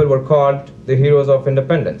such people were called the heroes of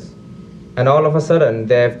independence. And all of a sudden,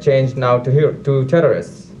 they have changed now to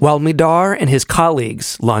terrorists. While Mihdhar and his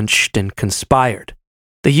colleagues lunched and conspired,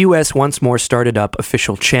 the U.S. once more started up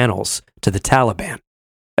official channels to the Taliban.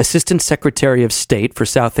 Assistant Secretary of State for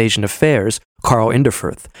South Asian Affairs, Karl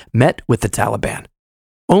Inderfurth, met with the Taliban.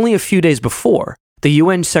 Only a few days before, the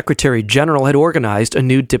UN Secretary General had organized a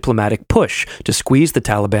new diplomatic push to squeeze the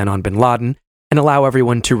Taliban on bin Laden and allow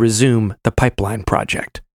everyone to resume the pipeline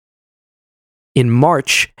project. In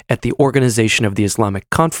March, at the Organization of the Islamic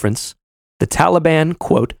Conference, the Taliban,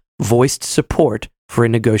 quote, voiced support for a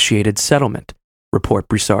negotiated settlement, report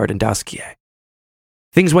Broussard and Dasquier.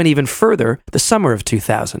 Things went even further the summer of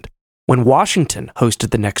 2000, when Washington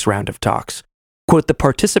hosted the next round of talks. Quote, the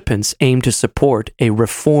participants aimed to support a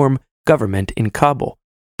reform government in Kabul,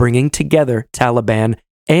 bringing together Taliban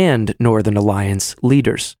and Northern Alliance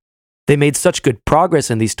leaders. They made such good progress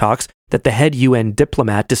in these talks that the head UN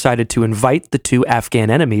diplomat decided to invite the two Afghan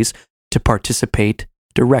enemies to participate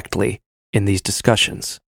directly in these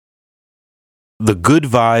discussions. The good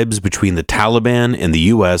vibes between the Taliban and the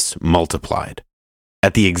U.S. multiplied.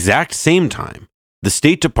 At the exact same time, the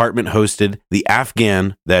State Department hosted the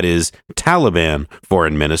Afghan, that is, Taliban,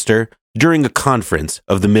 foreign minister during a conference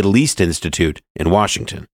of the Middle East Institute in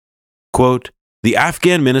Washington. Quote, the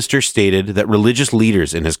Afghan minister stated that religious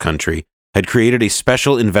leaders in his country had created a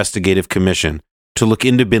special investigative commission to look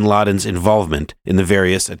into bin Laden's involvement in the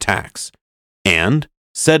various attacks, and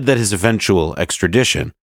said that his eventual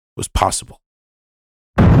extradition was possible.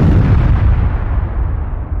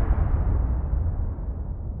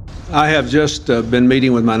 I have just been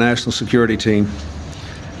meeting with my national security team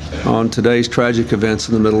on today's tragic events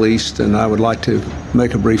in the Middle East, and I would like to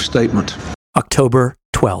make a brief statement. October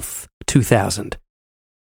 12th, 2000.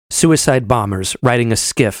 Suicide bombers riding a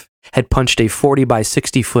skiff had punched a 40 by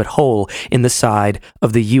 60 foot hole in the side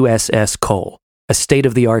of the USS Cole, a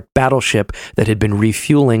state-of-the-art battleship that had been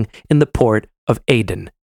refueling in the port of Aden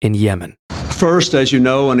in Yemen. First, as you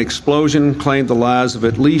know, an explosion claimed the lives of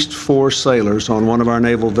at least 4 sailors on one of our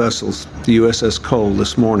naval vessels, the USS Cole,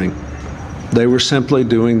 this morning. They were simply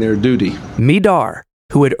doing their duty. Mihdhar,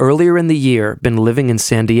 who had earlier in the year been living in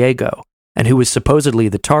San Diego and who was supposedly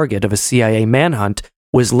the target of a CIA manhunt,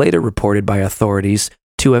 was later reported by authorities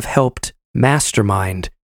to have helped mastermind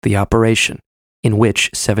the operation, in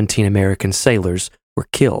which 17 American sailors were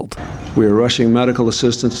killed. We are rushing medical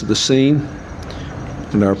assistance to the scene,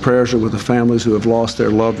 and our prayers are with the families who have lost their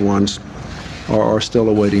loved ones or are still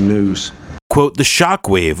awaiting news. Quote, the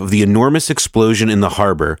shockwave of the enormous explosion in the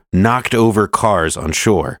harbor knocked over cars on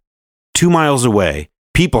shore. 2 miles away,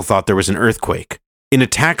 people thought there was an earthquake. In a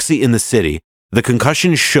taxi in the city, the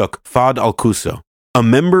concussion shook Fahd Al-Qusso, a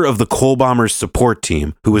member of the Cole bombers support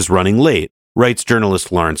team who was running late, writes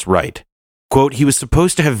journalist Lawrence Wright. Quote, he was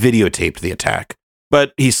supposed to have videotaped the attack,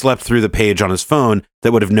 but he slept through the page on his phone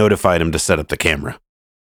that would have notified him to set up the camera.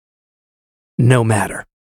 No matter.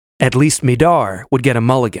 At least Mihdhar would get a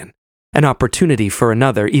mulligan, an opportunity for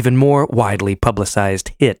another, even more widely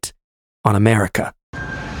publicized hit on America.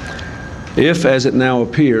 If, as it now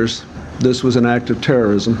appears, this was an act of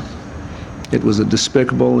terrorism, it was a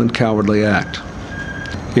despicable and cowardly act.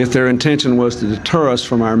 If their intention was to deter us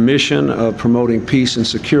from our mission of promoting peace and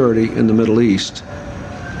security in the Middle East,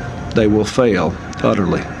 they will fail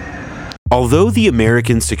utterly. Although the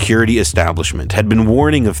American security establishment had been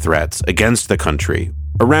warning of threats against the country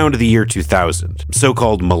around the year 2000,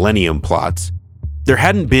 so-called millennium plots, there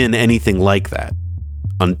hadn't been anything like that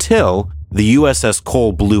until the USS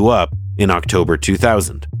Cole blew up in October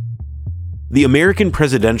 2000. The American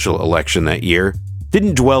presidential election that year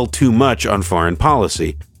didn't dwell too much on foreign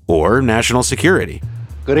policy or national security.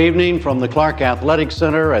 Good evening from the Clark Athletic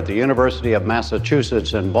Center at the University of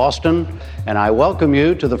Massachusetts in Boston, and I welcome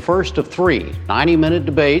you to the first of 3 90-minute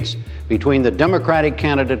debates between the Democratic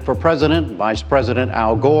candidate for president, Vice President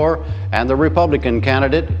Al Gore, and the Republican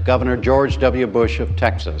candidate, Governor George W. Bush of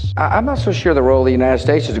Texas. I'm not so sure the role of the United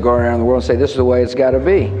States is to go around the world and say this is the way it's got to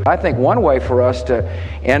be. I think one way for us to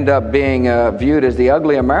end up being viewed as the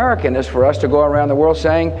ugly American is for us to go around the world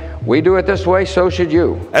saying, we do it this way, so should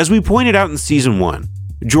you. As we pointed out in Season 1,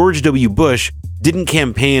 George W. Bush didn't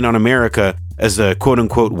campaign on America as a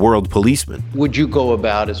quote-unquote world policeman. Would you go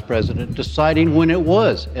about, as president, deciding when it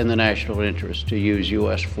was in the national interest to use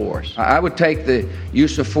U.S. force? I would take the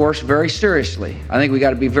use of force very seriously. I think we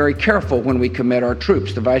got to be very careful when we commit our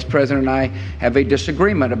troops. The vice president and I have a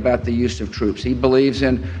disagreement about the use of troops. He believes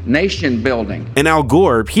in nation building. And Al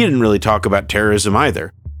Gore, he didn't really talk about terrorism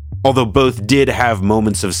either, although both did have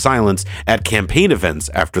moments of silence at campaign events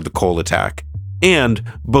after the Cole attack, and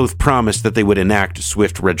both promised that they would enact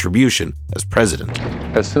swift retribution as president.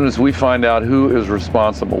 As soon as we find out who is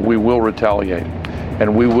responsible, we will retaliate,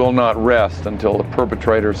 and we will not rest until the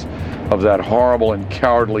perpetrators of that horrible and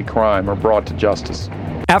cowardly crime are brought to justice.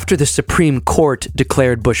 After the Supreme Court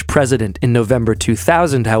declared Bush president in November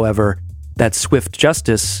 2000, however, that swift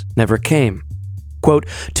justice never came. Quote,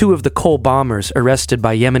 2 of the Cole bombers arrested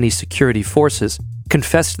by Yemeni security forces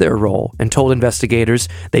confessed their role and told investigators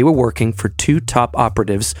they were working for 2 top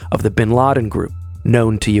operatives of the bin Laden group,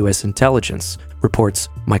 known to U.S. intelligence, reports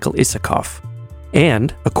Michael Isikoff.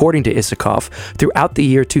 And, according to Isikoff, throughout the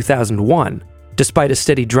year 2001, despite a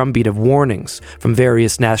steady drumbeat of warnings from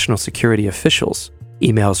various national security officials,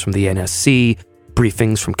 emails from the NSC,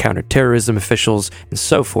 briefings from counterterrorism officials, and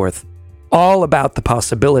so forth, all about the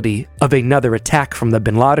possibility of another attack from the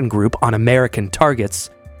bin Laden group on American targets,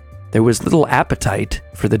 there was little appetite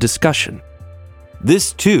for the discussion.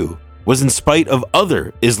 This, too, was in spite of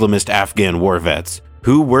other Islamist Afghan war vets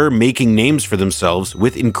who were making names for themselves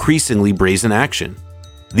with increasingly brazen action.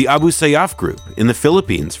 The Abu Sayyaf group in the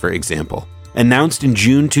Philippines, for example, announced in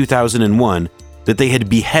June 2001 that they had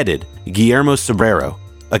beheaded Guillermo Sabero,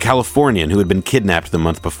 a Californian who had been kidnapped the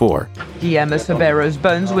month before. Guillermo Sabero's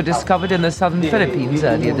bones were discovered in the southern Philippines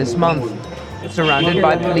earlier this month. Surrounded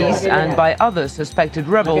by police and by other suspected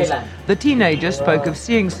rebels, the teenager spoke of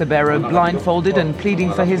seeing Sabero blindfolded and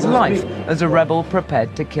pleading for his life as a rebel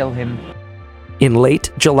prepared to kill him. In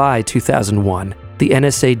late July 2001, the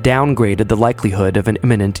NSA downgraded the likelihood of an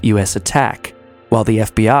imminent U.S. attack, while the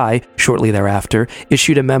FBI, shortly thereafter,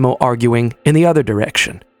 issued a memo arguing in the other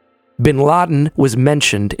direction. Bin Laden was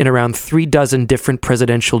mentioned in around 36 different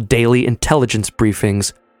presidential daily intelligence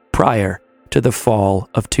briefings prior to the fall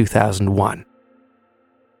of 2001.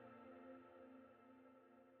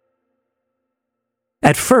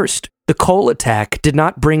 At first, the Cole attack did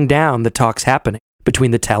not bring down the talks happening between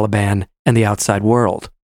the Taliban and the outside world.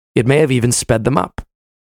 It may have even sped them up.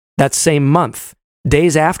 That same month,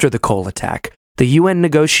 days after the Cole attack, the UN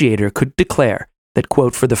negotiator could declare that,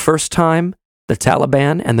 quote, for the first time, the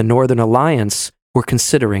Taliban and the Northern Alliance were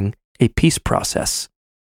considering a peace process.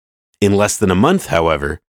 In less than a month,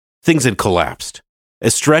 however, things had collapsed. A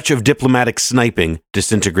stretch of diplomatic sniping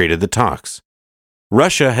disintegrated the talks.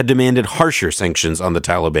 Russia had demanded harsher sanctions on the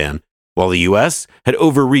Taliban, while the U.S. had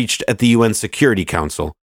overreached at the UN Security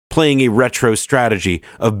Council, playing a retro strategy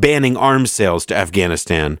of banning arms sales to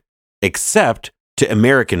Afghanistan, except to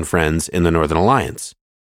American friends in the Northern Alliance.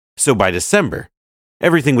 So by December,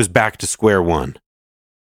 everything was back to square one.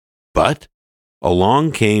 But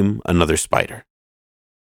along came another spider.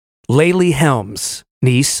 Layli Helms,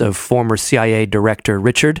 niece of former CIA Director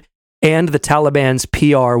Richard, and the Taliban's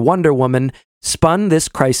PR Wonder Woman, spun this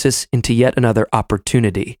crisis into yet another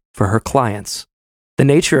opportunity for her clients. The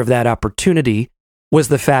nature of that opportunity was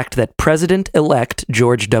the fact that President-elect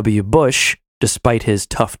George W. Bush, despite his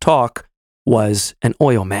tough talk, was an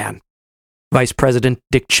oil man. Vice President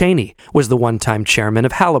Dick Cheney was the one-time chairman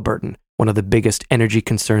of Halliburton, one of the biggest energy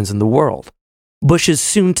concerns in the world. Bush's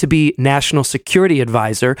soon-to-be national security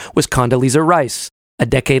advisor was Condoleezza Rice, a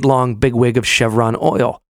decade-long bigwig of Chevron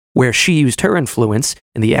Oil, where she used her influence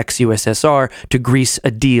in the ex-USSR to grease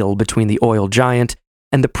a deal between the oil giant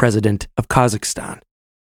and the president of Kazakhstan.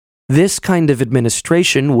 This kind of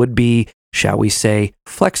administration would be, shall we say,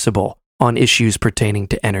 flexible on issues pertaining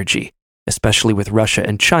to energy, especially with Russia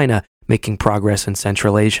and China making progress in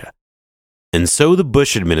Central Asia. And so the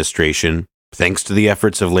Bush administration, thanks to the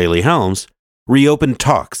efforts of Layli Helms, reopened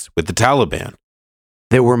talks with the Taliban.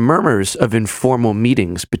 There were murmurs of informal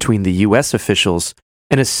meetings between the U.S. officials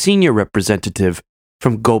and a senior representative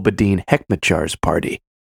from Gulbuddin Hekmatjar's party,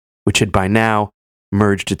 which had by now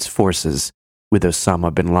merged its forces with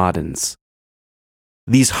Osama bin Laden's.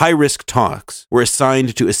 These high-risk talks were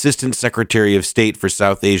assigned to Assistant Secretary of State for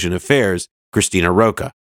South Asian Affairs, Christina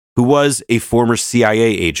Rocca, who was a former CIA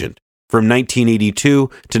agent from 1982 to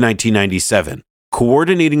 1997,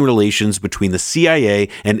 coordinating relations between the CIA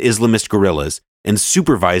and Islamist guerrillas and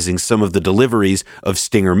supervising some of the deliveries of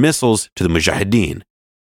Stinger missiles to the Mujahideen.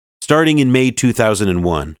 Starting in May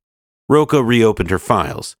 2001, Rocca reopened her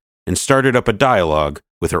files and started up a dialogue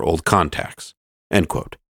with her old contacts. End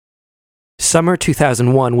quote. Summer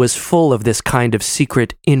 2001 was full of this kind of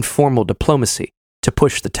secret, informal diplomacy to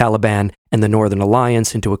push the Taliban and the Northern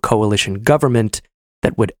Alliance into a coalition government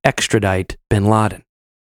that would extradite bin Laden.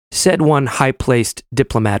 Said one high-placed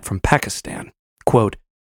diplomat from Pakistan, quote,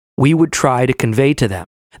 "We would try to convey to them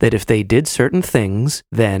that if they did certain things,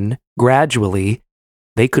 then, gradually,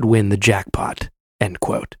 they could win the jackpot," end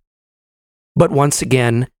quote. But once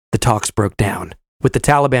again, the talks broke down, with the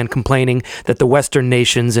Taliban complaining that the Western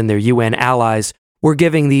nations and their UN allies were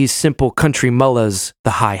giving these simple country mullahs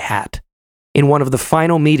the high hat. In one of the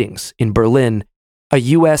final meetings in Berlin, a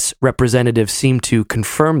U.S. representative seemed to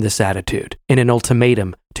confirm this attitude in an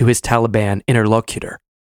ultimatum to his Taliban interlocutor.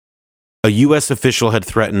 A U.S. official had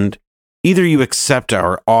threatened, "Either you accept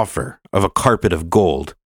our offer of a carpet of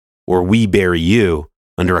gold, or we bury you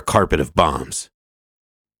under a carpet of bombs."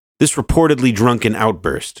 This reportedly drunken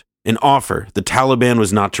outburst, an offer the Taliban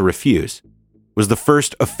was not to refuse, was the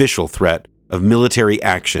first official threat of military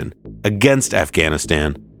action against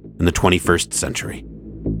Afghanistan in the 21st century.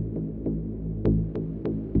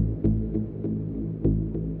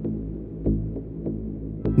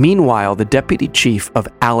 Meanwhile, the deputy chief of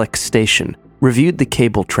Alec Station reviewed the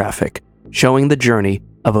cable traffic, showing the journey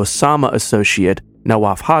of Osama associate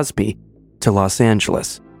Nawaf Hazmi to Los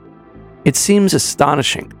Angeles. It seems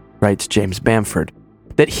astonishing, writes James Bamford,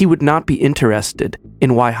 that he would not be interested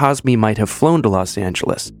in why Hazmi might have flown to Los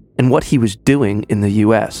Angeles and what he was doing in the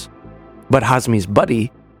U.S. But Hazmi's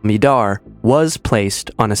buddy, Mihdhar, was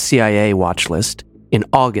placed on a CIA watch list in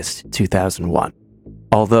August 2001,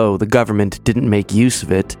 although the government didn't make use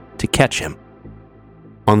of it to catch him.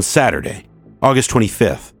 On Saturday, August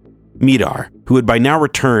 25th, Mihdhar, who had by now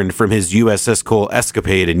returned from his USS Cole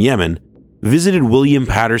escapade in Yemen, visited William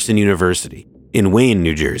Patterson University in Wayne,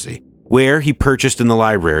 New Jersey, where he purchased in the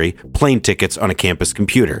library plane tickets on a campus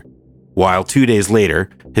computer, while 2 days later,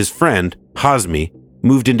 his friend, Hazmi,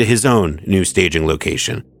 moved into his own new staging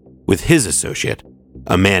location with his associate,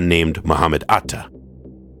 a man named Mohammed Atta.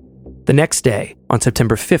 The next day, on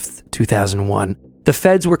September 5th, 2001, the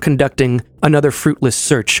feds were conducting another fruitless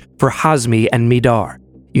search for Hazmi and Mihdhar,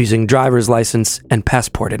 using driver's license and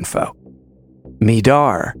passport info.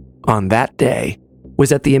 Mihdhar, on that day,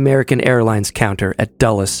 was at the American Airlines counter at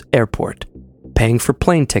Dulles Airport, paying for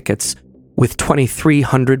plane tickets with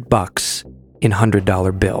 $2,300 in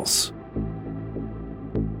 $100 bills.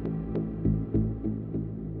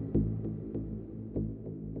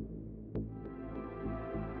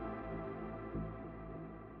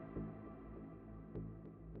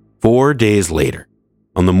 Four days later,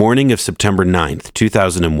 on the morning of September 9th,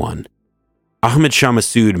 2001, Ahmad Shah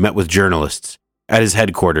Massoud met with journalists at his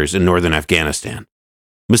headquarters in northern Afghanistan.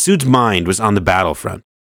 Massoud's mind was on the battlefront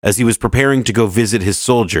as he was preparing to go visit his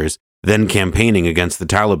soldiers then campaigning against the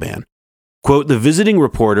Taliban. Quote, the visiting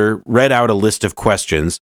reporter read out a list of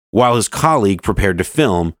questions while his colleague prepared to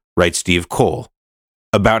film, writes Steve Cole.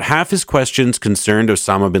 About half his questions concerned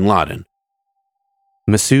Osama bin Laden.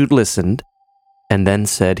 Massoud listened and then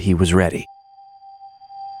said he was ready.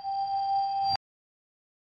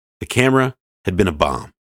 The camera had been a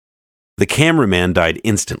bomb. The cameraman died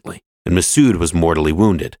instantly, and Massoud was mortally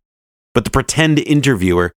wounded. But the pretend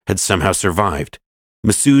interviewer had somehow survived.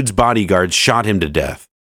 Massoud's bodyguards shot him to death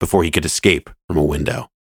before he could escape from a window.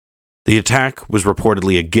 The attack was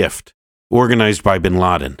reportedly a gift organized by bin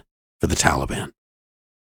Laden for the Taliban.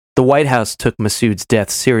 The White House took Massoud's death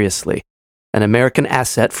seriously. An American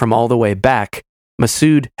asset from all the way back,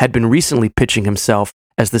 Massoud had been recently pitching himself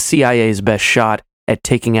as the CIA's best shot at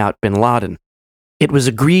taking out bin Laden. It was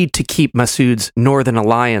agreed to keep Massoud's Northern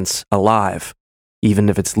Alliance alive, even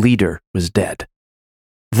if its leader was dead.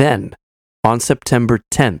 Then, on September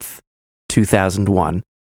 10th, 2001,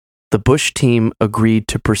 the Bush team agreed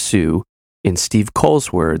to pursue, in Steve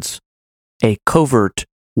Cole's words, a covert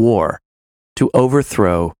war to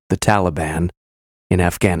overthrow the Taliban in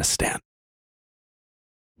Afghanistan.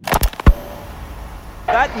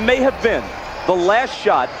 That may have been the last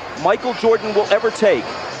shot Michael Jordan will ever take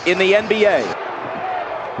in the NBA.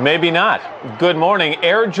 Maybe not. Good morning.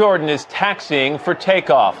 Air Jordan is taxiing for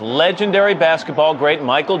takeoff. Legendary basketball great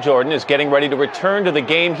Michael Jordan is getting ready to return to the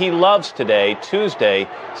game he loves today, Tuesday,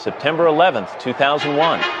 September 11th,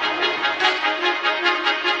 2001.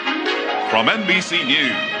 From NBC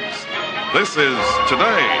News, this is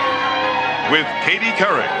Today with Katie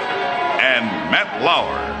Couric and Matt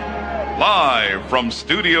Lauer. Live from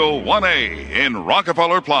Studio 1A in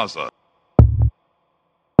Rockefeller Plaza.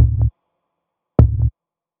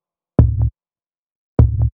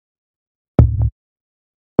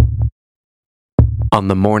 On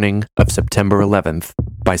the morning of September 11th,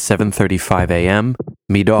 by 7:35 a.m.,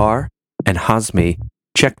 Mihdhar and Hazmi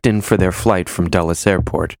checked in for their flight from Dulles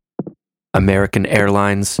Airport. American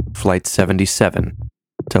Airlines Flight 77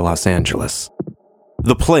 to Los Angeles.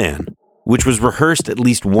 The plan, which was rehearsed at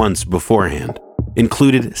least once beforehand,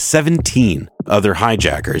 included 17 other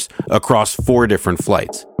hijackers across 4 different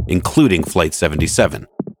flights, including Flight 77.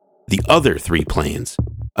 The other 3 planes,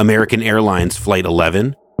 American Airlines Flight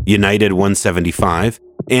 11, United 175,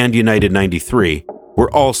 and United 93,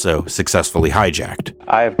 were also successfully hijacked.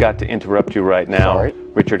 I have got to interrupt you right now. Sorry.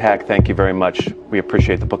 Richard Hack, thank you very much. We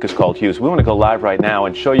appreciate the book is called Hughes. We want to go live right now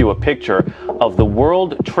and show you a picture of the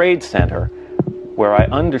World Trade Center, where I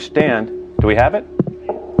understand, do we have it?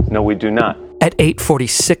 No, we do not. At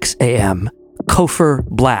 8:46 a.m., Cofer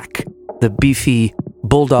Black, the beefy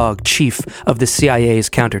bulldog chief of the CIA's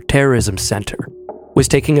counterterrorism center, was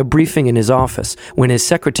taking a briefing in his office when his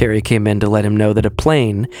secretary came in to let him know that a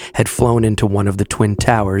plane had flown into one of the Twin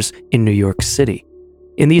Towers in New York City.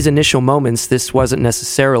 In these initial moments, this wasn't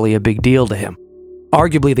necessarily a big deal to him.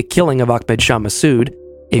 Arguably, the killing of Ahmed Shah Massoud,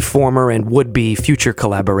 a former and would-be future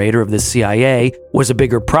collaborator of the CIA, was a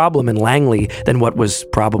bigger problem in Langley than what was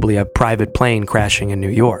probably a private plane crashing in New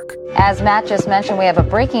York. As Matt just mentioned, we have a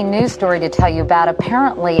breaking news story to tell you about.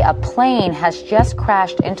 Apparently, a plane has just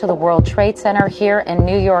crashed into the World Trade Center here in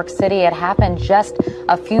New York City. It happened just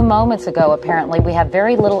a few moments ago, apparently. We have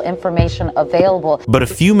very little information available. But a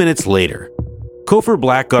few minutes later, Cofer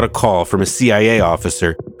Black got a call from a CIA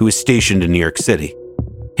officer who was stationed in New York City.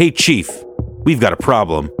 "Hey, Chief, we've got a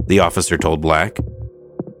problem," the officer told Black.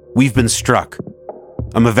 "We've been struck.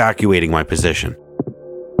 I'm evacuating my position."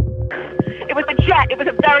 It was a jet. It was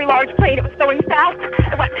a very large plane. It was going fast.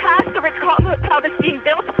 It went past the Ritz-Carlton Hotel that's being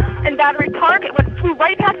built in Battery Park. It flew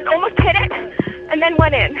right past it, almost hit it, and then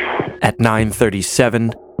went in. At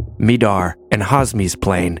 9:37, Midar and Hazmi's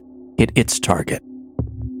plane hit its target,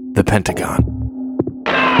 the Pentagon.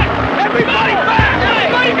 Everybody back!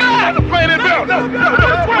 Everybody back! The plane is built!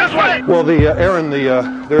 Well, Aaron,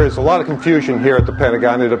 there is a lot of confusion here at the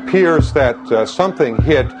Pentagon. It appears that something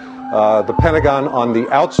hit the Pentagon on the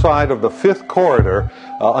outside of the 5th corridor,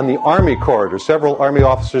 on the Army corridor. Several Army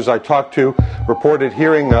officers I talked to reported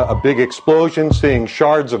hearing a big explosion, seeing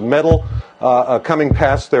shards of metal coming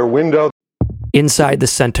past their window. Inside the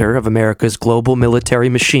center of America's global military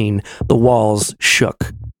machine, the walls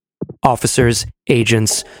shook. Officers,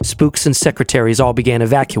 agents, spooks, and secretaries all began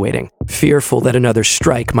evacuating, fearful that another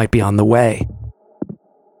strike might be on the way.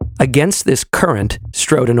 Against this current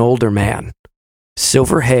strode an older man.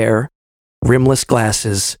 Silver hair, rimless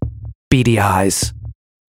glasses, beady eyes.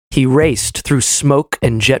 He raced through smoke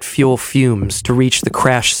and jet fuel fumes to reach the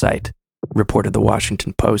crash site, reported the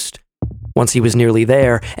Washington Post. Once he was nearly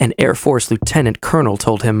there, an Air Force lieutenant colonel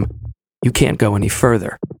told him, "You can't go any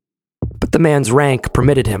further." But the man's rank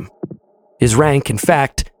permitted him. His rank, in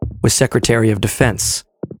fact, was Secretary of Defense.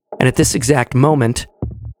 And at this exact moment,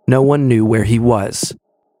 no one knew where he was.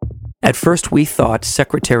 At first, we thought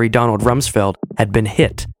Secretary Donald Rumsfeld had been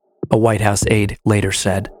hit, a White House aide later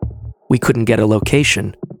said. We couldn't get a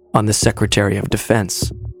location on the Secretary of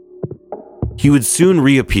Defense. He would soon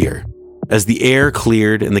reappear as the air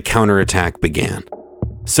cleared and the counterattack began.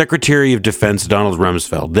 Secretary of Defense Donald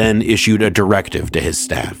Rumsfeld then issued a directive to his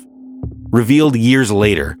staff, revealed years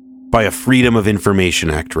later by a Freedom of Information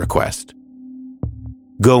Act request.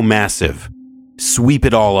 Go massive. Sweep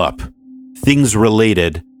it all up. Things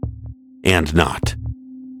related and not.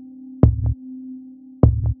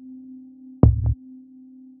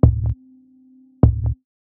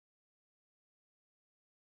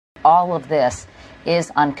 All of this is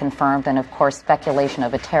unconfirmed, and of course speculation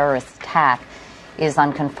of a terrorist attack is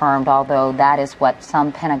unconfirmed, although that is what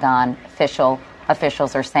some Pentagon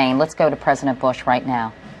officials are saying. Let's go to President Bush right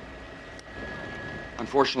now.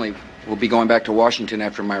 Unfortunately, we'll be going back to Washington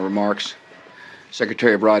after my remarks.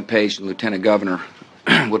 Secretary Rod Pace and Lieutenant Governor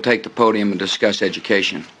will take the podium and discuss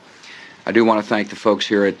education. I do want to thank the folks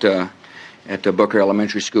here at Booker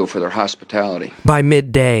Elementary School for their hospitality. By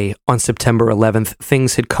midday on September 11th,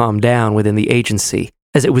 things had calmed down within the agency,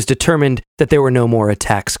 as it was determined that there were no more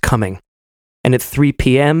attacks coming. And at 3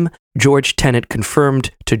 p.m., George Tenet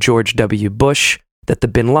confirmed to George W. Bush that the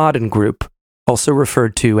Bin Laden group, also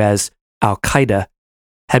referred to as Al-Qaeda,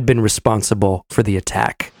 had been responsible for the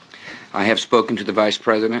attack. I have spoken to the Vice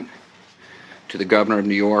President, to the Governor of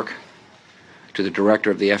New York, to the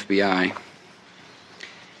Director of the FBI,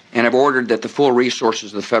 and have ordered that the full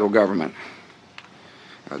resources of the federal government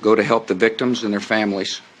go to help the victims and their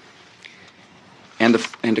families, and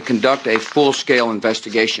to conduct a full-scale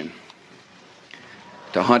investigation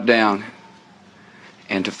to hunt down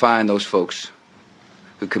and to find those folks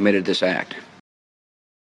who committed this act.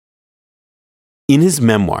 In his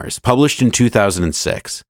memoirs, published in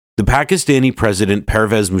 2006, the Pakistani president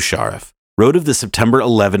Pervez Musharraf wrote of the September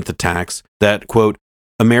 11th attacks that, quote,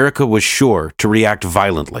 America was sure to react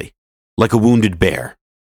violently, like a wounded bear.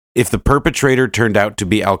 If the perpetrator turned out to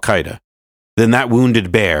be Al-Qaeda, then that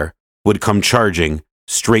wounded bear would come charging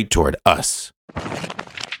straight toward us.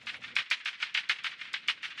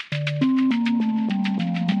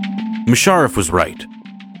 Musharraf was right.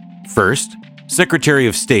 First, Secretary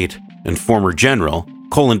of State and former General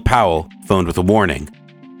Colin Powell phoned with a warning.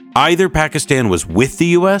 Either Pakistan was with the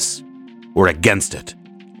U.S. or against it.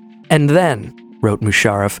 And then, wrote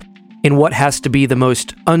Musharraf, in what has to be the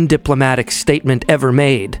most undiplomatic statement ever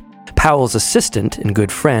made, Powell's assistant and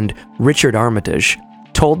good friend, Richard Armitage,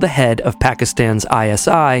 told the head of Pakistan's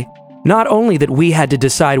ISI not only that we had to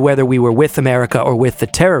decide whether we were with America or with the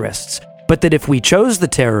terrorists, but that if we chose the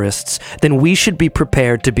terrorists, then we should be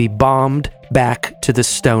prepared to be bombed back to the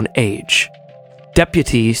Stone Age.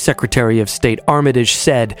 Deputy Secretary of State Armitage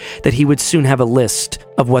said that he would soon have a list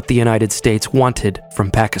of what the United States wanted from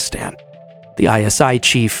Pakistan. The ISI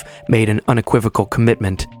chief made an unequivocal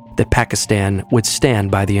commitment that Pakistan would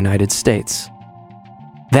stand by the United States.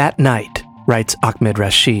 That night, writes Ahmed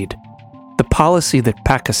Rashid, the policy that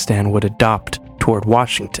Pakistan would adopt toward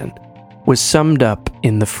Washington was summed up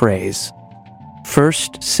in the phrase,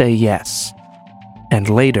 first say yes, and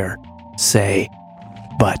later say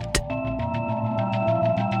but.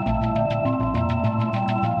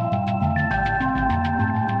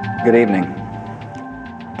 Good evening.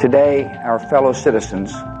 Today, our fellow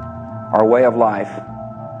citizens, our way of life,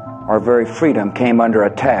 our very freedom came under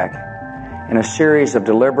attack in a series of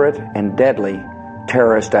deliberate and deadly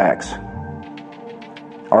terrorist acts.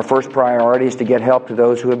 Our first priority is to get help to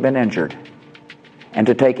those who have been injured and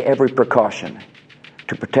to take every precaution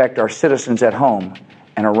to protect our citizens at home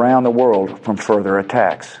and around the world from further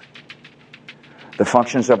attacks. The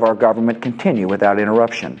functions of our government continue without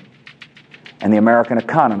interruption, and the American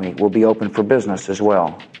economy will be open for business as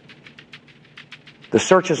well. The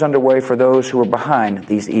search is underway for those who are behind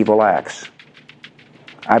these evil acts.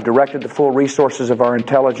 I've directed the full resources of our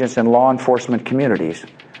intelligence and law enforcement communities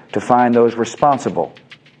to find those responsible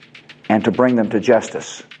and to bring them to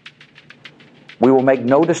justice. We will make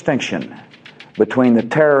no distinction between the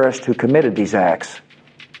terrorists who committed these acts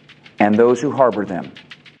and those who harbored them.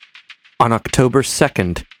 On October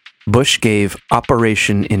 2nd, Bush gave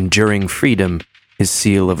Operation Enduring Freedom his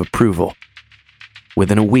seal of approval.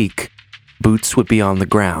 Within a week, boots would be on the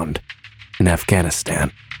ground in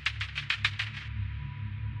Afghanistan.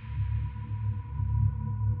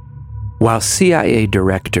 While CIA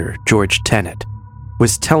Director George Tenet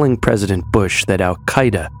was telling President Bush that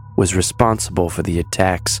Al-Qaeda was responsible for the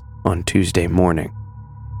attacks on Tuesday morning,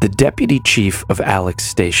 the Deputy Chief of Alex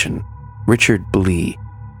Station, Richard Blee,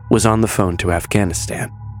 was on the phone to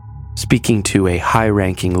Afghanistan, speaking to a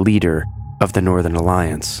high-ranking leader of the Northern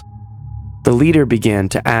Alliance. The leader began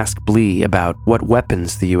to ask Blee about what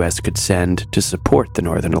weapons the U.S. could send to support the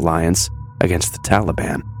Northern Alliance against the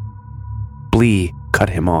Taliban. Blee cut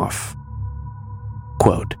him off.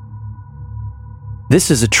 Quote,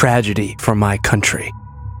 "This is a tragedy for my country,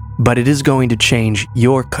 but it is going to change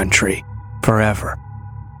your country forever.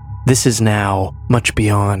 This is now much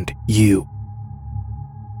beyond you.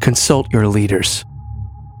 Consult your leaders,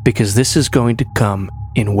 because this is going to come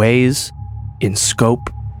in ways, in scope,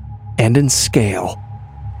 and in scale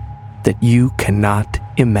that you cannot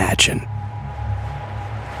imagine."